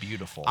 3 was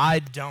beautiful. I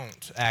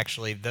don't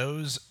actually.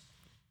 Those,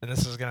 and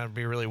this is going to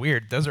be really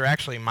weird, those are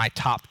actually my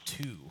top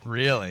 2.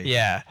 really?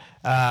 Yeah.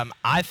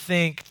 I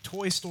think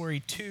Toy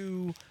Story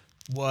 2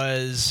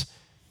 was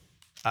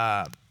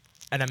an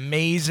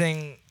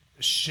amazing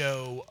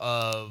show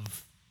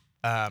of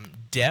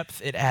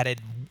depth. It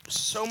added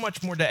so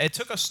much more depth. It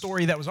took a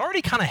story that was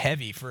already kind of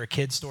heavy for a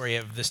kid's story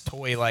of this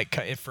toy, like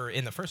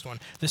in the first one,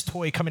 this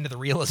toy coming to the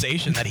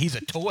realization that he's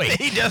a toy.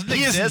 He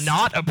exist. is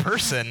not a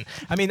person.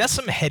 I mean, that's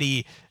some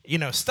heady,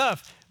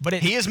 stuff. But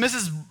He is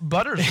Mrs.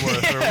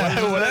 Buttersworth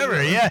or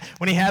whatever. Yeah,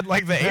 when he had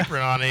like the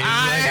apron on, he was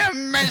I like,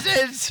 am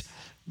Mrs.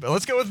 But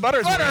let's go with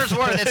Buttersworth.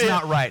 Buttersworth. It's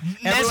not right.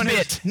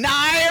 Nesbit.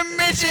 I am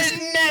Mrs.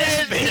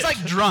 Nesbit. He's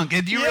like drunk. Do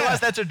you realize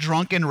that's a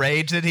drunken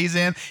rage that he's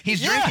in?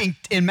 He's drinking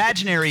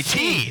imaginary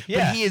tea,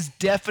 Yeah. but he is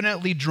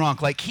definitely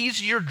drunk. Like,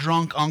 he's your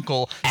drunk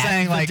uncle At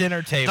saying, the like,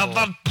 dinner table.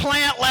 The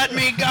plant let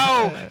me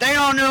go. They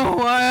don't know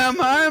who I am.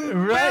 I'm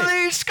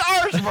Billy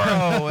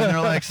Scarsborough. And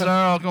they're like,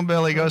 sorry, Uncle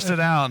Billy, go sit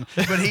down.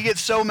 But he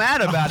gets so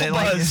mad about it.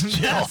 Uncle Like, Buzz,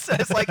 yes,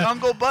 it's like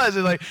Uncle Buzz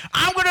is like,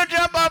 I'm going to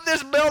jump off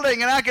this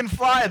building and I can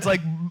fly. It's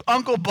like,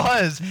 Uncle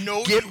Buzz,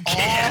 No, get you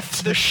can't.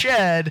 off the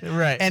shed,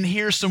 Right. and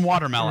here's some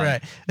watermelon.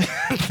 Right.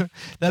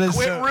 That is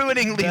Quit so-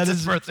 ruining that Lisa's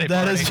is- birthday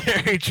That party. is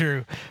very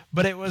true.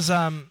 But it was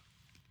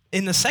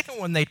in the second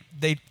one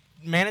they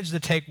managed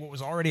to take what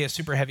was already a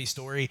super heavy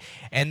story,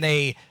 and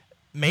they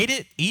made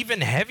it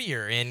even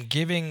heavier in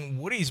giving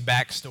Woody's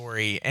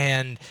backstory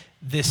and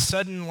this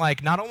sudden,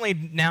 like, not only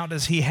now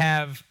does he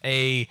have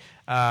an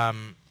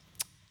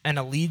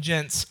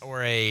allegiance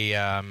or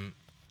I'm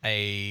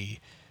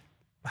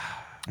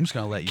just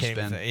gonna let you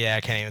spin. I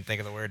can't even think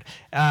of the word.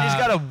 He's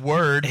got a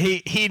word.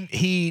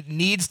 He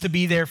needs to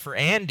be there for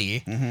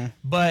Andy, Mm-hmm.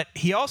 but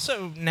he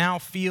also now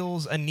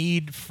feels a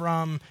need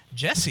from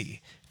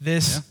Jesse,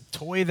 this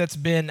toy that's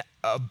been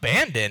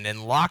abandoned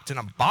and locked in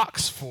a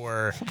box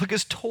for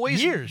Because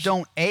toys years.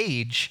 don't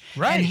age.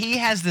 Right. And he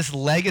has this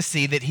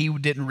legacy that he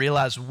didn't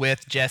realize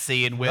with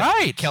Jesse and with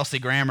Right. Kelsey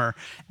Grammer.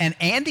 And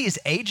Andy is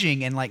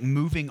aging and like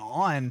moving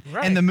on.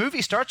 Right. And the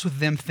movie starts with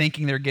them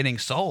thinking they're getting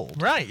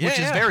sold. Right, Which yeah, is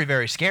yeah. very,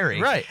 very scary.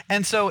 Right.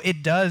 And so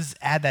it does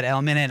add that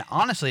element. And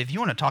honestly, if you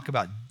want to talk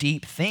about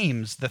deep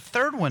themes, the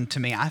third one to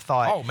me, I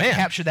thought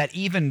captured that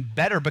even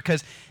better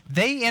because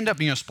they end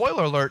up,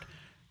 spoiler alert,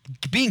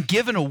 being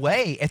given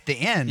away at the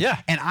end.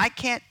 Yeah. And I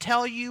can't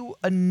tell you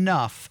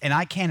enough, and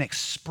I can't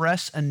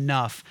express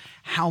enough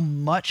how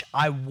much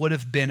I would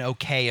have been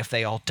okay if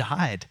they all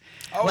died.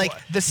 Like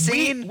the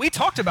scene we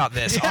talked about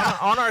this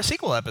on our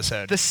sequel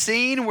episode. the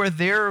scene where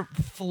they're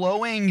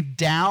flowing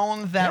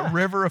down that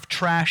river of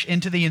trash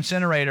into the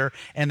incinerator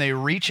and they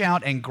reach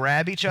out and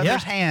grab each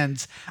other's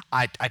hands,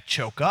 I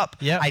choke up.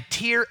 Yeah. I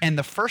tear, and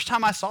the first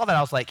time I saw that,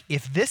 I was like,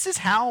 if this is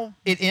how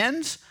it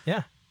ends,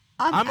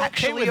 I'm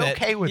actually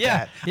okay with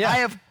that. Yeah. I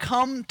have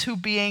come to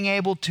being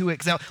able to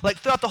excel. Like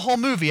throughout the whole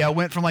movie, I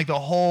went from like the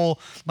whole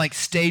like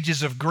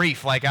stages of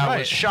grief. Like I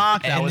was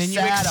shocked, I And was then you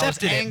sad, I was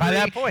accepted it angry. by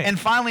that point. And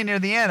finally near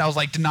the end, I was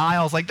like denial.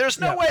 I was like, there's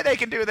no way they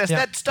can do this.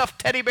 That stuffed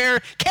teddy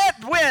bear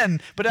can't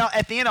win. But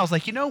at the end, I was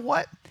like, you know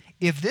what?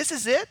 If this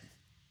is it,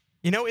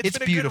 it's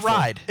been a beautiful. good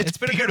ride. It's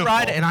been a good beautiful.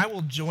 ride, and I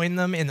will join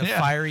them in the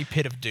fiery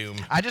pit of doom.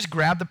 I just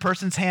grabbed the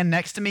person's hand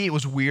next to me. It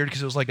was weird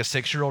because it was like a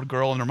 6-year-old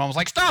girl, and her mom was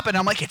like, "Stop it!" And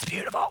I'm like, "It's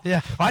beautiful."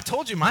 Yeah. Well, I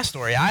told you my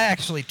story. I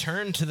actually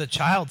turned to the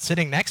child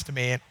sitting next to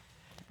me,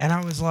 and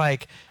I was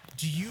like,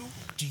 "Do you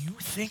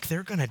think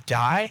they're gonna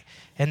die?"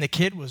 And the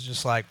kid was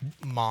just like,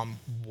 "Mom,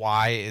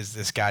 why is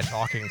this guy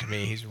talking to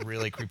me? He's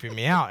really creeping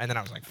me out." And then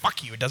I was like,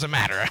 "Fuck you! It doesn't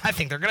matter. I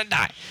think they're gonna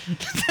die.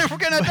 They're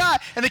gonna die."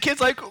 And the kid's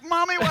like,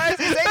 "Mommy, why is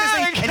he saying this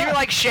thing?" And you're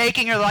like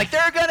shaking. You're like,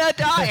 "They're gonna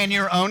die." And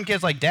your own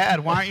kid's like,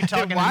 "Dad, why aren't you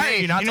talking Why to me?"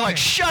 are you not and you're like,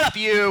 talking? "Shut up,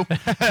 you."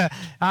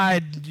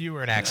 You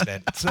were an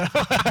accident." So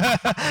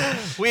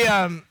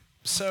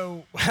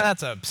So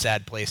that's a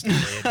sad place to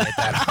really admit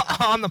that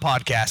on the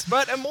podcast,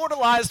 but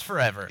immortalized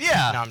forever.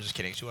 Yeah. No, I'm just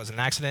kidding. She wasn't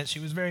an accident. She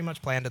was very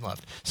much planned and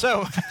loved.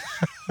 So,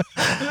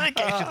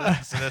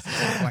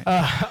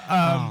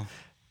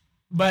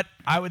 but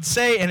I would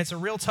say, and it's a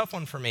real tough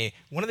one for me,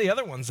 one of the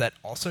other ones that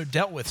also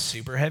dealt with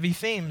super heavy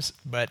themes,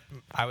 but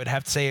I would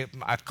have to say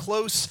a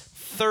close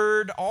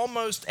third,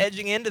 almost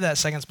edging into that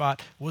second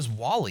spot, was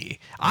WALL-E.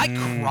 I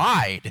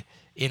cried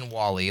in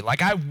WALL-E.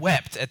 Like, I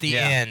wept at the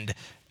end.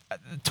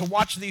 To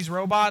watch these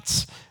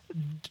robots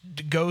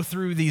go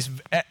through these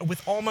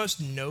with almost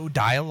no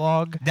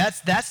dialogue. That's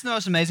the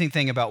most amazing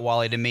thing about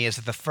WALL-E to me is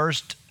that the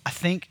first, I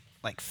think,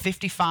 like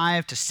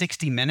 55 to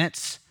 60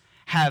 minutes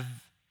have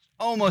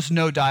almost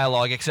no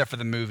dialogue except for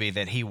the movie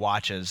that he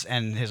watches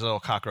and his little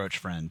cockroach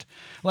friend.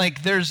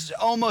 Like, there's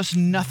almost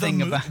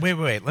nothing about...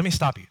 Wait, let me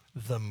stop you.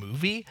 The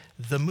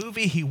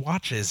movie he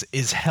watches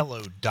is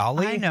Hello,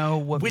 Dolly. I know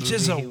what which movie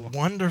is a he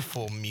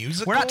wonderful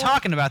musical. We're not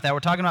talking about that.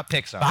 We're talking about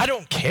Pixar. I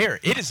don't care.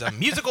 It is a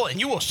musical, and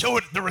you will show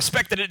it the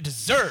respect that it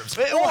deserves,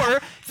 or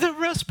the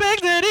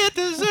respect that it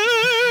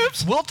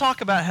deserves. We'll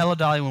talk about Hello,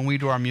 Dolly when we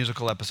do our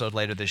musical episode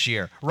later this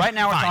year. Right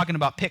now, we're talking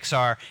about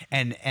Pixar,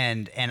 and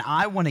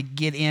I want to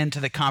get into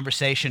the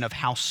conversation of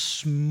how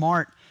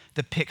smart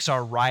the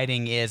Pixar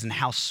writing is and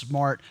how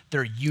smart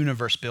their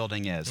universe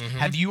building is.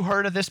 Have you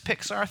heard of this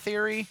Pixar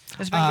theory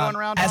that's been going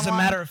around As a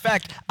online? matter of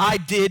fact, I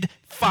did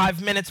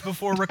 5 minutes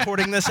before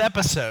recording this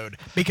episode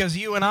because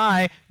you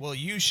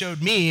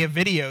showed me a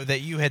video that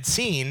you had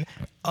seen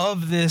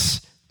of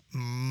this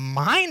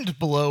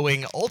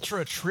mind-blowing,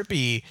 ultra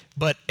trippy,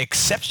 but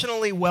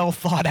exceptionally well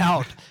thought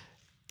out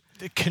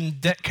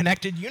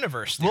connected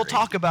universe theory. We'll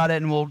talk about it,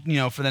 and we'll,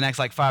 for the next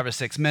like 5 or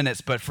 6 minutes.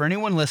 But for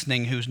anyone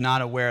listening who's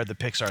not aware of the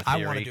Pixar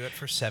theory, I want to do it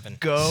for 7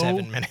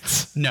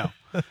 minutes. No,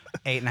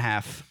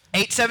 8.5.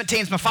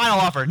 8:17 is my final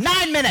offer.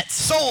 9 minutes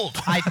sold.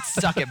 I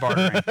suck at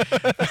bartering.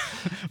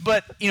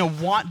 But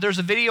there's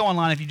a video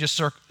online if you just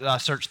search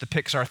the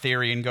Pixar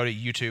theory and go to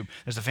YouTube.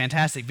 There's a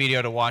fantastic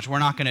video to watch. We're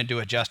not going to do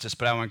it justice,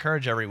 but I will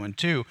encourage everyone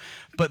to.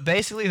 But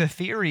basically, the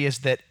theory is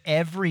that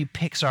every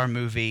Pixar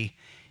movie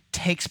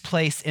takes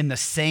place in the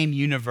same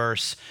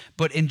universe,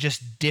 but in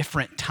just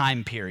different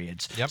time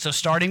periods. Yep. So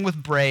starting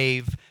with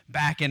Brave,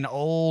 back in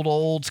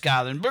old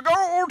Scotland, big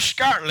old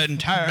Scotland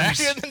times. Back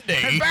in the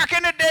day. Back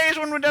in the days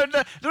when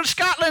the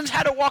Scotlands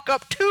had to walk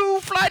up 2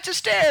 flights of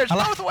stairs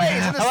both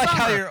ways in the I like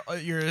summer. how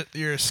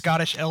your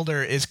Scottish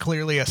elder is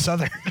clearly a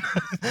southern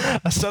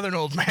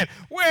old man.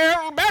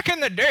 Well, back in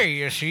the day,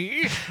 you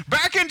see,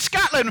 Back in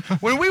Scotland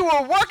when we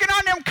were working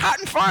on them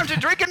cotton farms and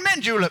drinking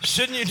mint juleps.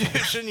 shouldn't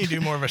you do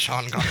more of a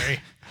Sean Connery?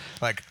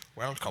 Like,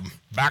 welcome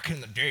back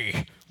in the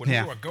day when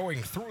Yeah. we were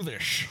going through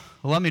this.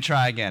 Well, let me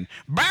try again.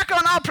 Back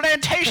on our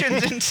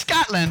plantations in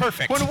Scotland,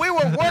 Perfect. when we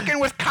were working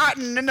with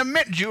cotton and the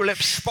mint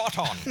juleps. Spot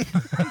on.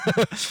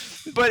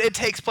 But it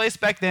takes place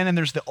back then, and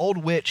there's the old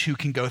witch who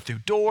can go through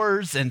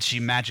doors, and she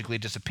magically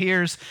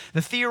disappears.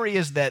 The theory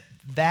is that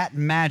that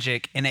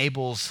magic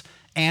enables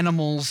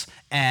animals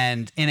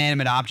and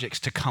inanimate objects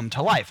to come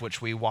to life, which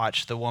we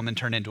watch the woman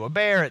turn into a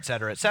bear, et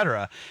cetera, et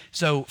cetera.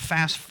 So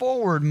fast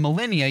forward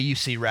millennia, you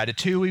see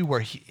Ratatouille,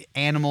 where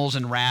animals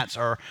and rats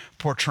are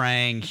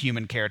portraying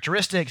human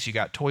characteristics. You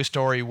got Toy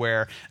Story,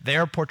 where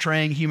they're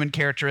portraying human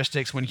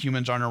characteristics when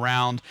humans aren't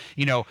around.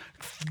 You know,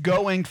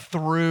 going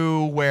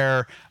through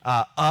where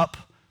Up,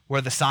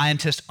 where the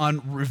scientist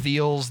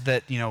reveals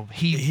that, you know,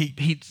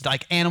 he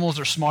like animals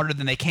are smarter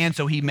than they can,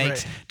 so he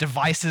makes Right.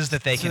 devices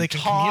that they So can they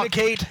can talk.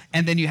 communicate.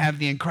 And then you have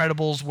The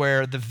Incredibles,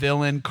 where the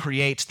villain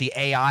creates the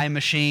AI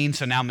machine,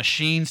 so now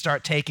machines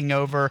start taking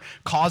over,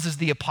 causes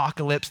the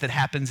apocalypse that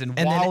happens in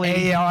And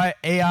WALL-E. then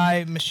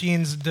AI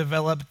machines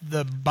develop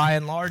the By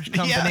and Large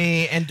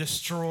company and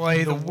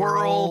destroy the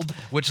world.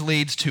 which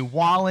leads to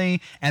WALL-E,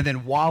 and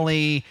then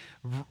WALL-E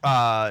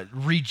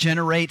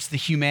regenerates the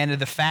humanity,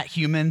 the fat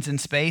humans in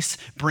space,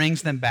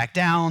 brings them back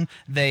down.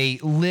 They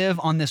live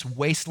on this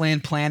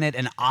wasteland planet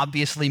and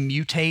obviously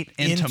mutate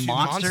into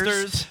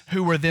monsters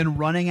who are then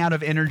running out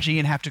of energy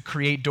and have to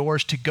create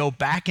doors to go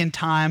back in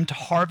time to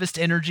harvest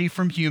energy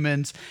from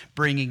humans,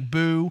 bringing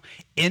Boo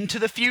into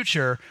the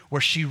future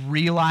where she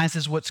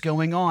realizes what's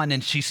going on,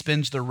 and she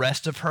spends the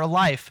rest of her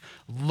life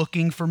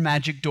looking for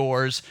magic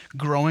doors,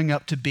 growing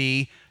up to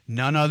be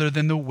none other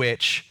than the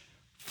witch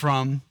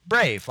from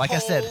Brave. Like I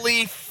said,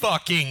 Holy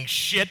fucking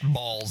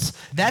shitballs.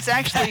 that's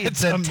actually That's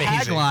the amazing.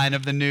 tagline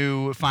of the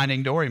new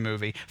Finding Dory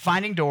movie.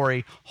 Finding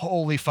Dory,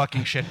 holy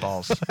fucking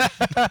shitballs.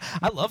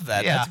 I love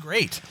that. Yeah. That's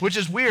great. Which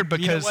is weird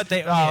because what?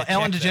 They owe me a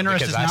Ellen check, though, DeGeneres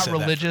because is I not said that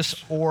religious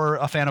or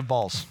a fan of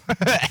balls.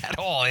 At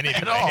all, anyway.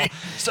 At all.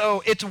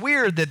 So it's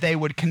weird that they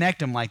would connect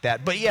them like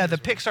that. But yeah, the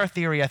Pixar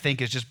theory I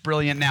think is just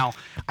brilliant. Now,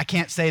 I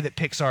can't say that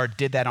Pixar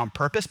did that on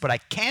purpose, but I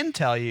can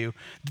tell you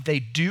that they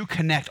do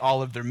connect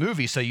all of their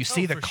movies. So you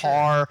see the for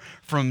car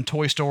from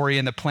Toy Story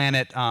and the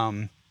planet.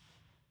 I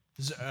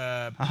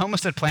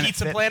almost said Planet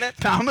Pizza Planet?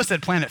 I almost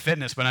said Planet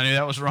Fitness, but I knew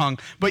that was wrong.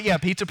 But yeah,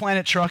 Pizza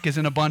Planet truck is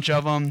in a bunch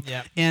of them.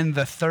 Yep. In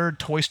the third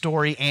Toy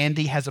Story,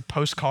 Andy has a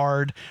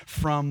postcard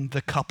from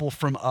the couple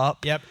from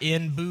Up. Yep,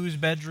 in Boo's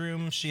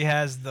bedroom, she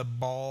has the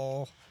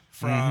ball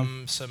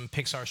from some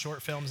Pixar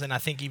short films, and I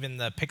think even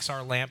the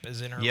Pixar lamp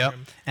is in her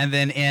room. And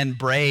then in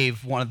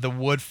Brave, one of the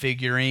wood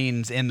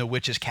figurines in the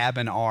witch's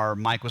cabin are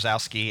Mike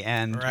Wazowski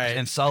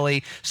and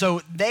Sully.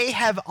 So they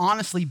have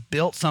honestly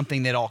built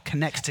something that all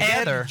connects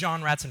together. And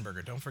John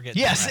Ratzenberger, don't forget.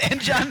 Yes, John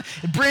and John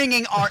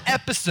bringing our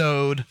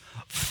episode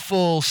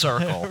full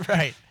circle.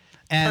 Right.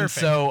 And Perfect.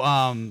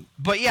 so,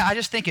 but yeah, I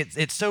just think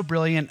it's so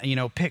brilliant. You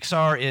know,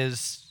 Pixar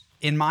is,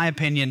 in my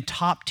opinion,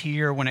 top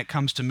tier when it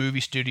comes to movie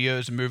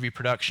studios and movie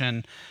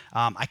production.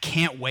 I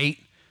can't wait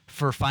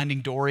for Finding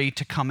Dory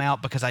to come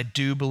out because I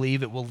do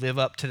believe it will live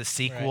up to the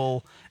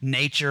sequel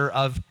nature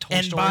of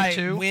Toy Story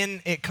 2. And by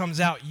when it comes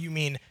out, you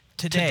mean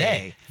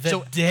today. The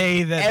So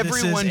day that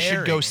everyone this is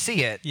should go airing.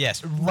 see it.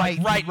 Yes, right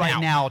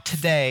now,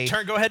 today.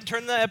 Go ahead and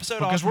turn the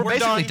episode off. Because we're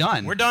basically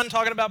done. We're done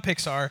talking about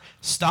Pixar.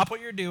 Stop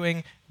what you're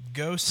doing.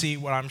 Go see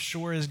what I'm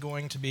sure is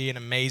going to be an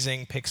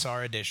amazing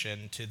Pixar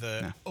addition to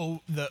the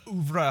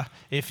oeuvre,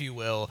 if you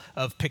will,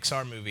 of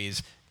Pixar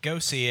movies. Go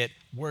see it.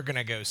 We're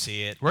gonna go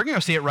see it. We're gonna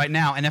go see it right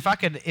now. And if I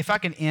could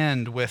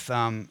end with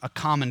a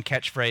common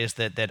catchphrase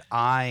that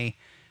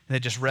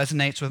just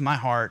resonates with my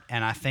heart,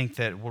 and I think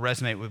that will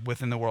resonate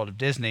within the world of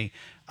Disney,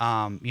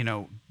 to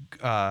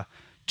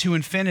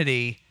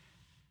infinity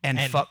and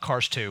fuck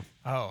Cars 2.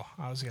 Oh,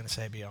 I was gonna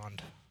say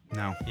Beyond.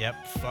 No.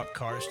 Yep, fuck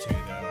Cars 2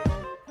 though.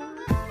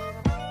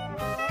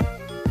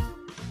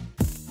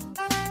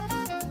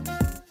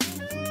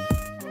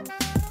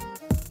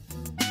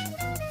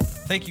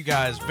 Thank you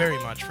guys very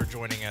much for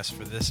joining us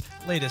for this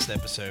latest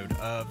episode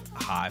of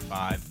High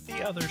Five,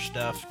 the other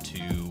stuff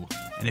too.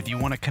 And if you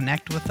want to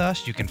connect with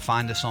us, you can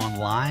find us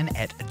online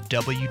at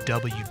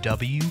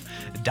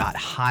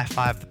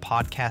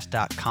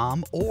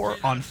www.highfivethepodcast.com or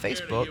on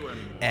Facebook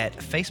at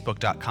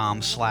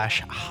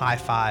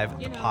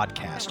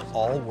facebook.com/highfivethepodcast.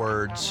 All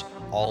words,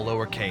 all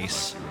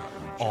lowercase,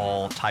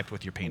 all typed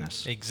with your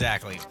penis.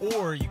 Exactly.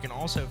 Or you can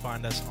also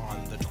find us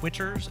on the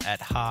Twitters at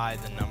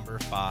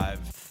High5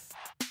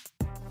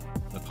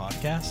 the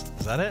podcast.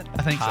 Is that it?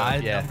 I think so,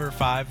 yeah.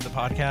 High5 the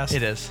podcast.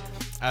 It is.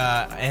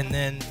 And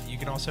then you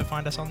can also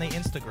find us on the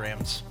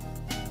Instagrams.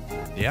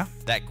 Yeah.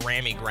 That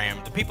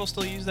Grammygram. Do people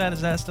still use that?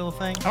 Is that still a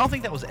thing? I don't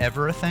think that was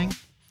ever a thing.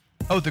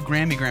 Oh, the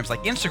Grammygrams.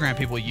 Like Instagram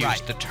people use.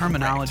 Right. The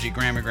terminology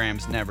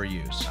Grammygrams never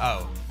use.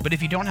 Oh. But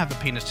if you don't have a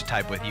penis to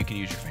type with, you can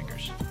use your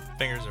fingers.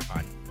 Fingers are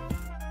fine.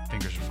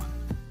 Fingers are fun.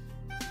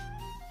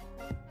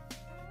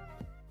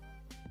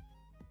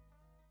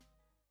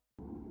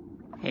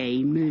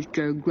 Hey,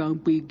 Mr.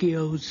 Grumpy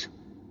Gills.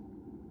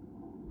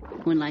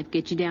 When life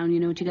gets you down, you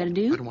know what you gotta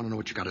do? I don't want to know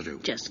what you gotta do.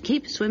 Just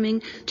keep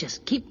swimming,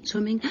 just keep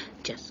swimming,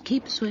 just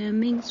keep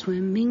swimming,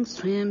 swimming,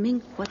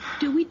 swimming. What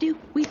do?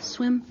 We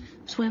swim,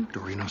 swim.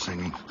 Dory, no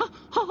singing.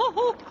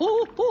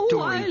 Oh,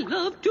 I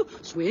love to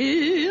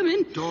swim.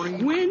 And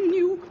Dory. when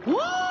you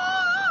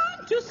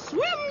want to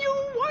swim, you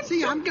want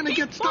See, to I'm gonna keep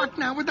get stuck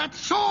now with that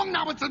song.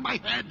 Now it's in my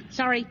head.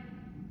 Sorry.